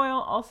turmoil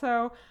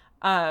also.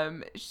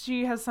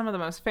 She has some of the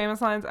most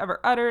famous lines ever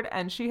uttered,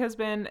 and she has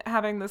been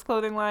having this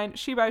clothing line,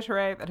 She by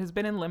Sheree, that has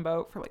been in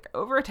limbo for like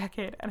over a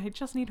decade, and I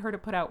just need her to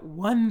put out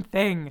one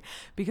thing,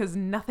 because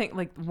nothing,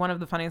 like one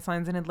of the funniest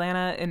lines in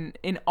Atlanta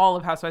in all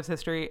of Housewives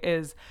history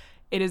is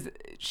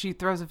she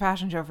throws a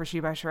fashion show for She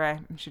by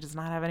Sheree, and she does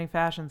not have any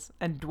fashions,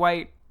 and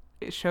Dwight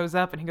shows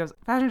up and he goes,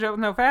 fashion show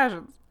with no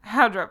fashions,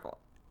 how dreadful.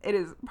 It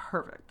is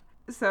perfect.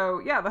 So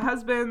yeah, the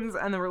husbands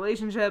and the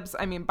relationships.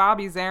 I mean,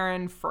 Bobby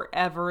Zarin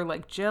forever.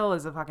 Like Jill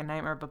is a fucking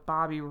nightmare, but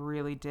Bobby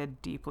really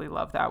did deeply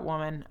love that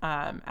woman,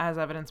 as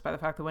evidenced by the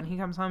fact that when he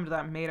comes home to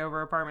that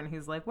makeover apartment,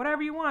 he's like,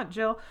 whatever you want,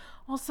 Jill.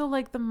 Also,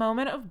 like the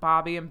moment of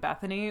Bobby and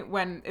Bethany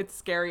when it's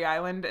Scary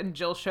Island and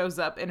Jill shows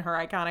up in her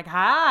iconic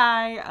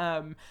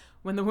hi,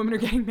 when the women are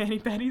getting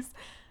mani-pedis.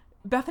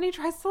 Bethany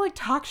tries to like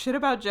talk shit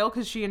about Jill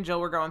because she and Jill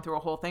were going through a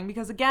whole thing,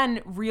 because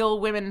again, real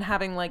women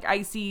having like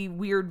icy,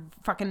 weird,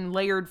 fucking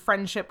layered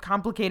friendship,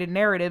 complicated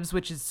narratives,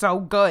 which is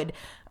so good.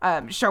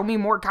 Show me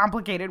more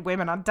complicated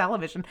women on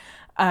television.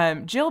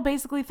 Jill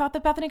basically thought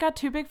that Bethany got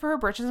too big for her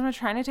britches and was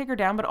trying to take her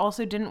down, but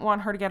also didn't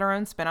want her to get her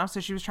own spinoff, so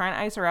she was trying to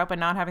ice her out but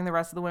not having the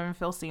rest of the women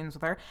fill scenes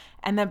with her.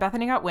 And then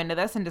Bethany got wind of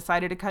this and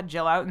decided to cut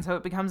Jill out, and so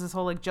it becomes this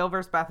whole like Jill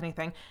versus Bethany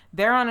thing.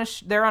 They're on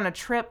a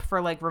trip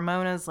for like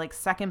Ramona's like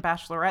second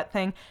bachelorette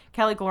thing.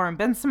 Kelly Glorin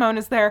Ben Simone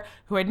is there,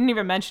 who I didn't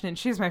even mention, and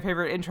she's my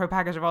favorite intro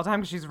package of all time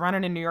because she's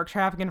running in New York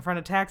traffic in front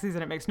of taxis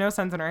and it makes no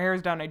sense and her hair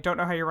is down. I don't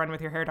know how you run with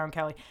your hair down,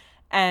 Kelly.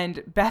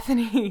 And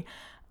Bethany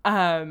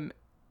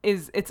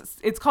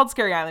it's called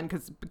Scary Island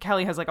because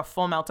Kelly has like a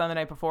full meltdown the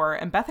night before,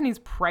 and Bethany's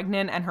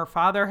pregnant and her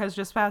father has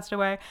just passed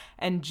away,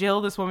 and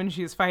Jill, this woman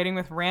she's fighting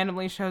with,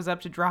 randomly shows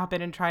up to drop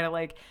in and try to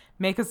like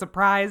make a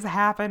surprise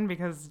happen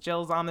because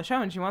Jill's on the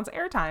show and she wants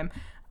airtime.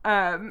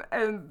 And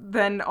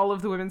then all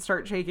of the women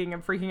start shaking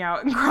and freaking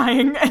out and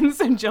crying, and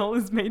so Jill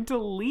is made to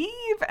leave,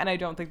 and I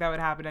don't think that would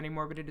happen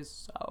anymore, but it is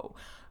so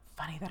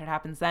funny that it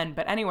happens then.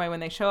 But anyway, when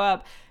they show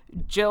up,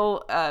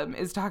 Jill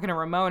is talking to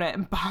Ramona,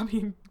 and Bobby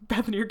and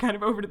Bethany are kind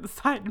of over to the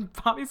side, and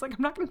Bobby's like,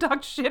 I'm not going to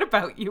talk shit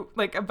about you,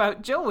 like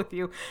about Jill with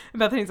you. And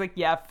Bethany's like,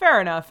 yeah, fair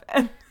enough.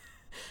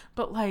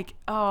 But like,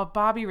 oh,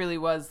 Bobby really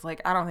was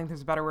like, I don't think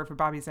there's a better word for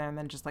Bobby Zan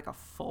than just like a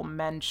full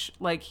mensch.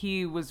 Like,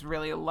 he was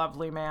really a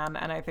lovely man,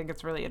 and I think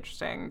it's really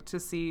interesting to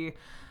see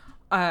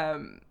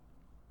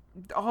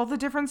all the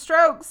different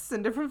strokes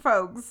and different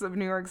folks of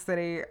New York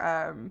City.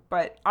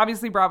 But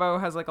obviously Bravo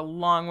has like a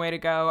long way to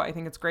go. I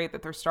think it's great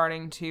that they're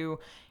starting to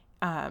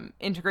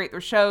integrate their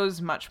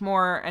shows much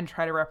more and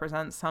try to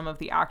represent some of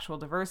the actual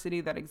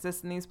diversity that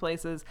exists in these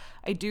places.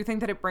 I do think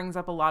that it brings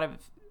up a lot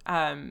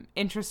of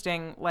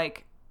interesting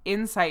like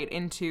insight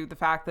into the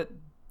fact that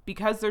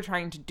because they're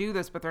trying to do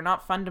this, but they're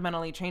not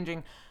fundamentally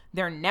changing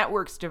their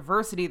network's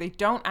diversity, they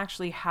don't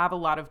actually have a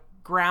lot of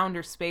ground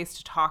or space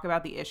to talk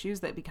about the issues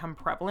that become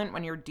prevalent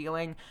when you're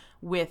dealing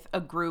with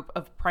a group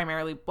of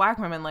primarily Black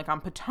women. Like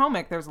on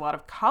Potomac, there's a lot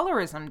of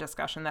colorism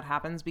discussion that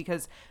happens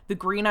because the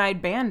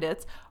green-eyed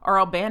bandits are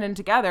all banded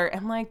together,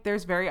 and like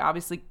there's very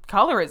obviously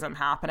colorism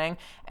happening.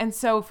 And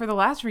so for the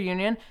last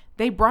reunion,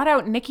 they brought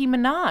out Nicki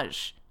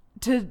Minaj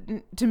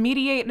to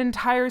mediate an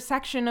entire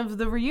section of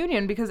the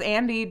reunion because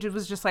Andy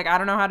was just like, I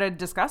don't know how to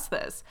discuss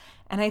this.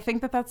 And I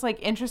think that that's like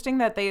interesting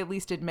that they at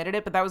least admitted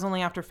it, but that was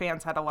only after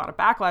fans had a lot of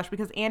backlash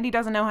because Andy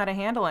doesn't know how to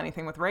handle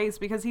anything with race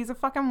because he's a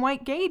fucking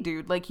white gay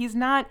dude. Like he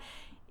doesn't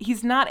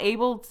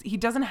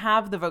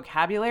have the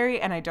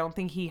vocabulary, and I don't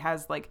think he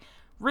has like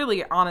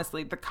really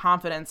honestly the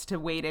confidence to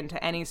wade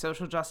into any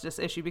social justice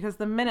issue, because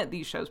the minute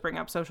these shows bring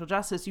up social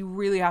justice, you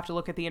really have to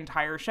look at the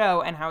entire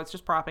show and how it's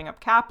just propping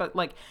up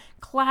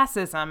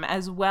classism,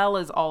 as well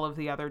as all of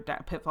the other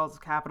pitfalls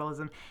of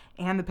capitalism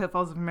and the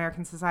pitfalls of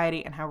American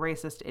society and how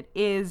racist it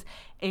is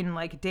in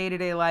like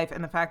day-to-day life.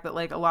 And the fact that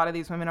like a lot of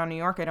these women on New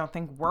York, I don't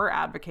think were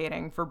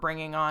advocating for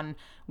bringing on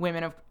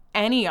women of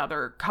any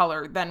other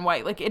color than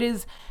white. Like it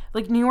is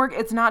like New York,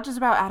 it's not just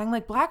about adding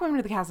like Black women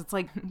to the cast. It's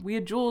like we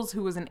had Jules,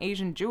 who was an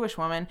Asian Jewish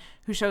woman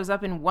who shows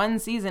up in one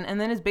season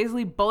and then is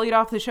basically bullied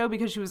off the show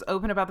because she was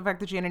open about the fact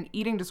that she had an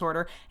eating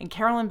disorder, and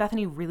Carol and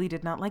Bethany really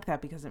did not like that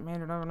because it made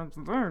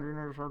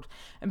her,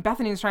 and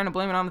Bethany is trying to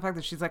blame it on the fact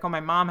that she's like, oh, my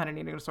mom had an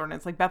eating disorder. And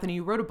it's like, Bethany,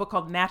 you wrote a book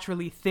called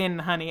Naturally Thin,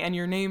 honey, and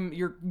you named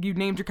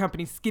your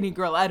company Skinny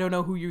Girl. I don't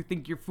know who you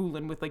think you're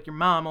fooling with, like your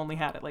mom only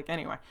had it. Like,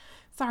 anyway,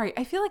 sorry,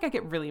 I feel like I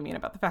get really mean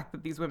about the fact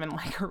that these women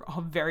like are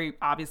all very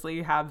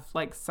obviously have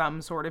like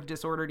some sort of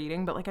disordered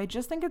eating, but like I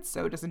just think it's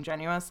so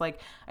disingenuous.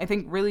 Like I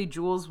think really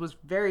Jules was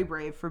very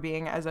brave for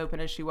being as open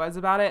as she was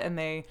about it, and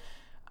they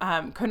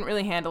couldn't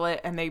really handle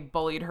it, and they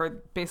bullied her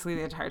basically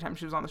the entire time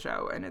she was on the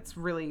show, and it's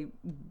really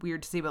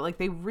weird to see. But like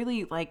they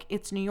really, like,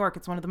 it's New York,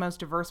 it's one of the most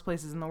diverse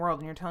places in the world,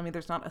 and you're telling me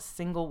there's not a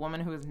single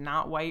woman who is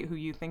not white who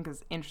you think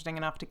is interesting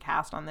enough to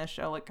cast on this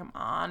show? Like, come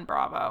on,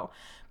 Bravo.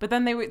 But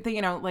then they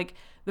you know, like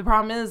the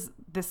problem is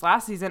this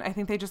last season I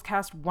think they just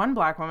cast one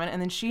Black woman,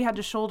 and then she had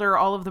to shoulder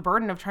all of the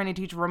burden of trying to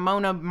teach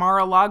Ramona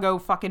Mar-a-Lago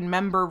fucking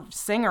member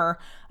singer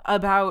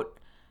about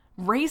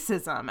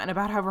racism and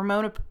about how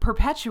Ramona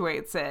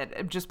perpetuates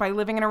it just by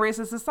living in a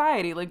racist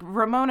society. Like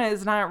Ramona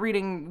is not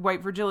reading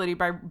White Fragility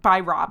by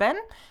Robin.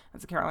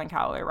 That's a Caroline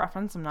Calloway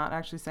reference. I'm not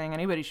actually saying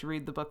anybody should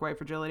read the book White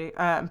Fragility,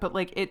 but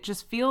like it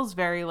just feels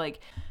very like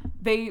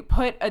they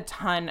put a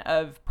ton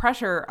of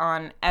pressure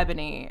on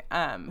Ebony,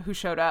 who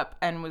showed up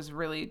and was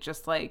really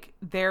just like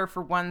there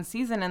for one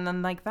season, and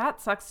then like that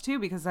sucks too,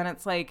 because then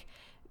it's like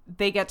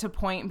they get to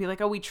point and be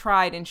like, oh, we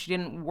tried and she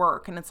didn't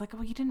work. And it's like,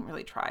 well, you didn't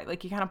really try.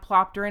 Like, you kind of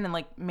plopped her in and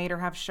like made her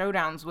have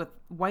showdowns with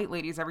white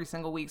ladies every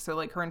single week. So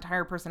like her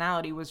entire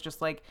personality was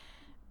just like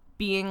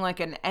being like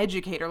an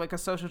educator, like a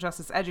social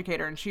justice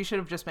educator. And she should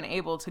have just been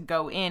able to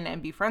go in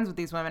and be friends with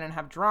these women and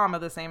have drama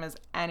the same as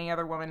any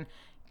other woman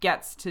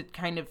gets to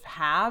kind of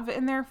have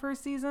in their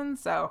first season.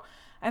 So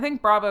I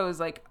think Bravo is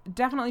like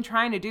definitely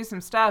trying to do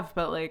some stuff,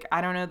 but like I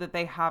don't know that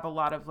they have a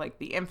lot of like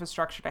the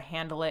infrastructure to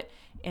handle it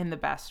in the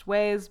best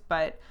ways.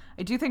 But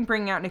I do think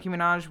bringing out Nicki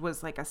Minaj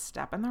was like a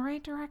step in the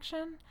right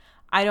direction.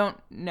 I don't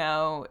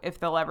know if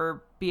they'll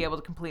ever be able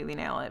to completely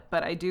nail it,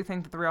 but I do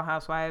think that The Real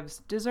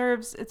Housewives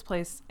deserves its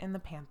place in the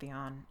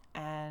pantheon.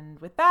 And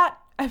with that,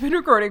 I've been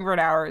recording for an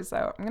hour,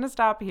 so I'm going to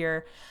stop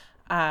here.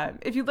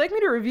 If you'd like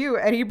me to review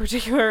any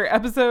particular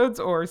episodes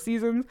or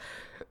seasons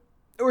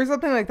or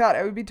something like that,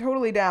 I would be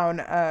totally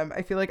down.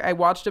 I feel like I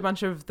watched a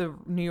bunch of the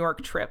New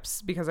York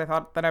trips because I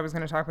thought that I was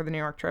going to talk about the New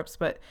York trips,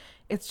 but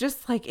it's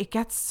just like it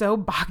gets so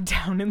bogged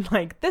down in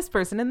like this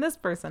person and this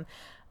person.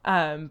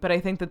 But I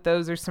think that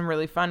those are some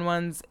really fun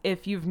ones.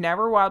 If you've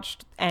never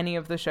watched any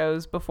of the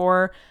shows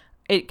before,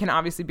 It can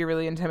obviously be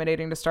really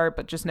intimidating to start,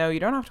 but just know you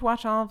don't have to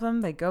watch all of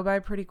them. They go by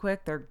pretty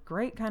quick. They're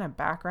great kind of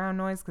background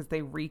noise because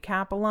they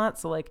recap a lot.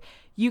 So like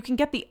you can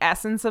get the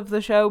essence of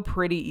the show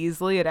pretty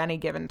easily at any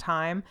given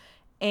time.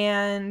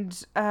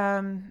 And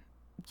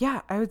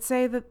yeah, I would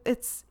say that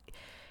it's,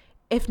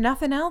 if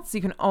nothing else, you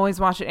can always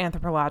watch it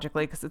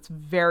anthropologically because it's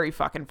very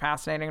fucking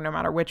fascinating no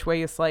matter which way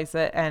you slice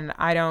it. And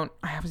I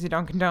obviously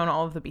don't condone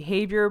all of the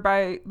behavior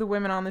by the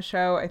women on the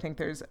show. I think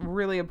there's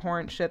really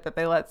abhorrent shit that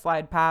they let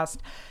slide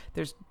past.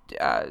 There's,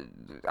 I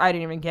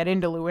didn't even get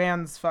into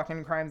Luann's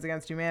fucking crimes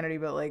against humanity,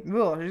 but like,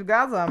 ugh, she's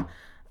got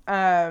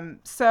some.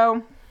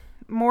 So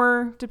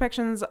more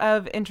depictions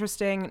of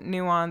interesting,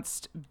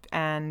 nuanced,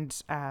 and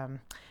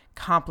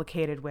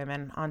complicated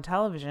women on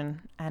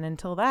television. And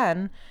until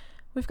then,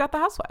 we've got the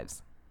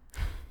housewives.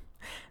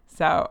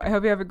 So I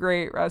hope you have a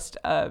great rest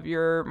of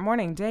your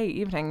morning, day,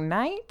 evening,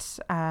 night.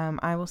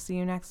 I will see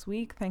you next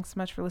week. Thanks so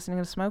much for listening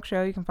to the Smoke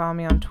Show. You can follow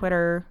me on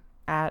Twitter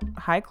at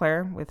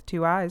HighClaire with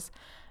 2 eyes.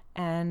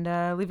 And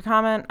leave a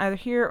comment either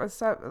here or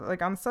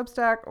like on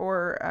Substack,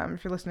 or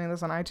if you're listening to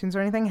this on iTunes or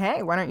anything,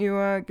 hey, why don't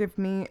you give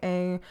me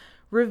a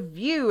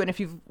review? And if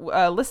you've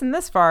listened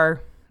this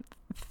far,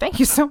 thank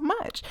you so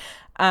much.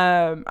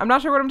 I'm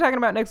not sure what I'm talking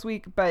about next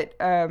week, but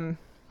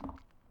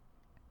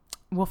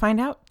we'll find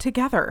out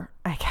together,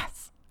 I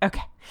guess.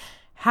 Okay.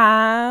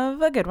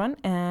 Have a good one,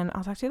 and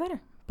I'll talk to you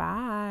later.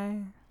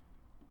 Bye.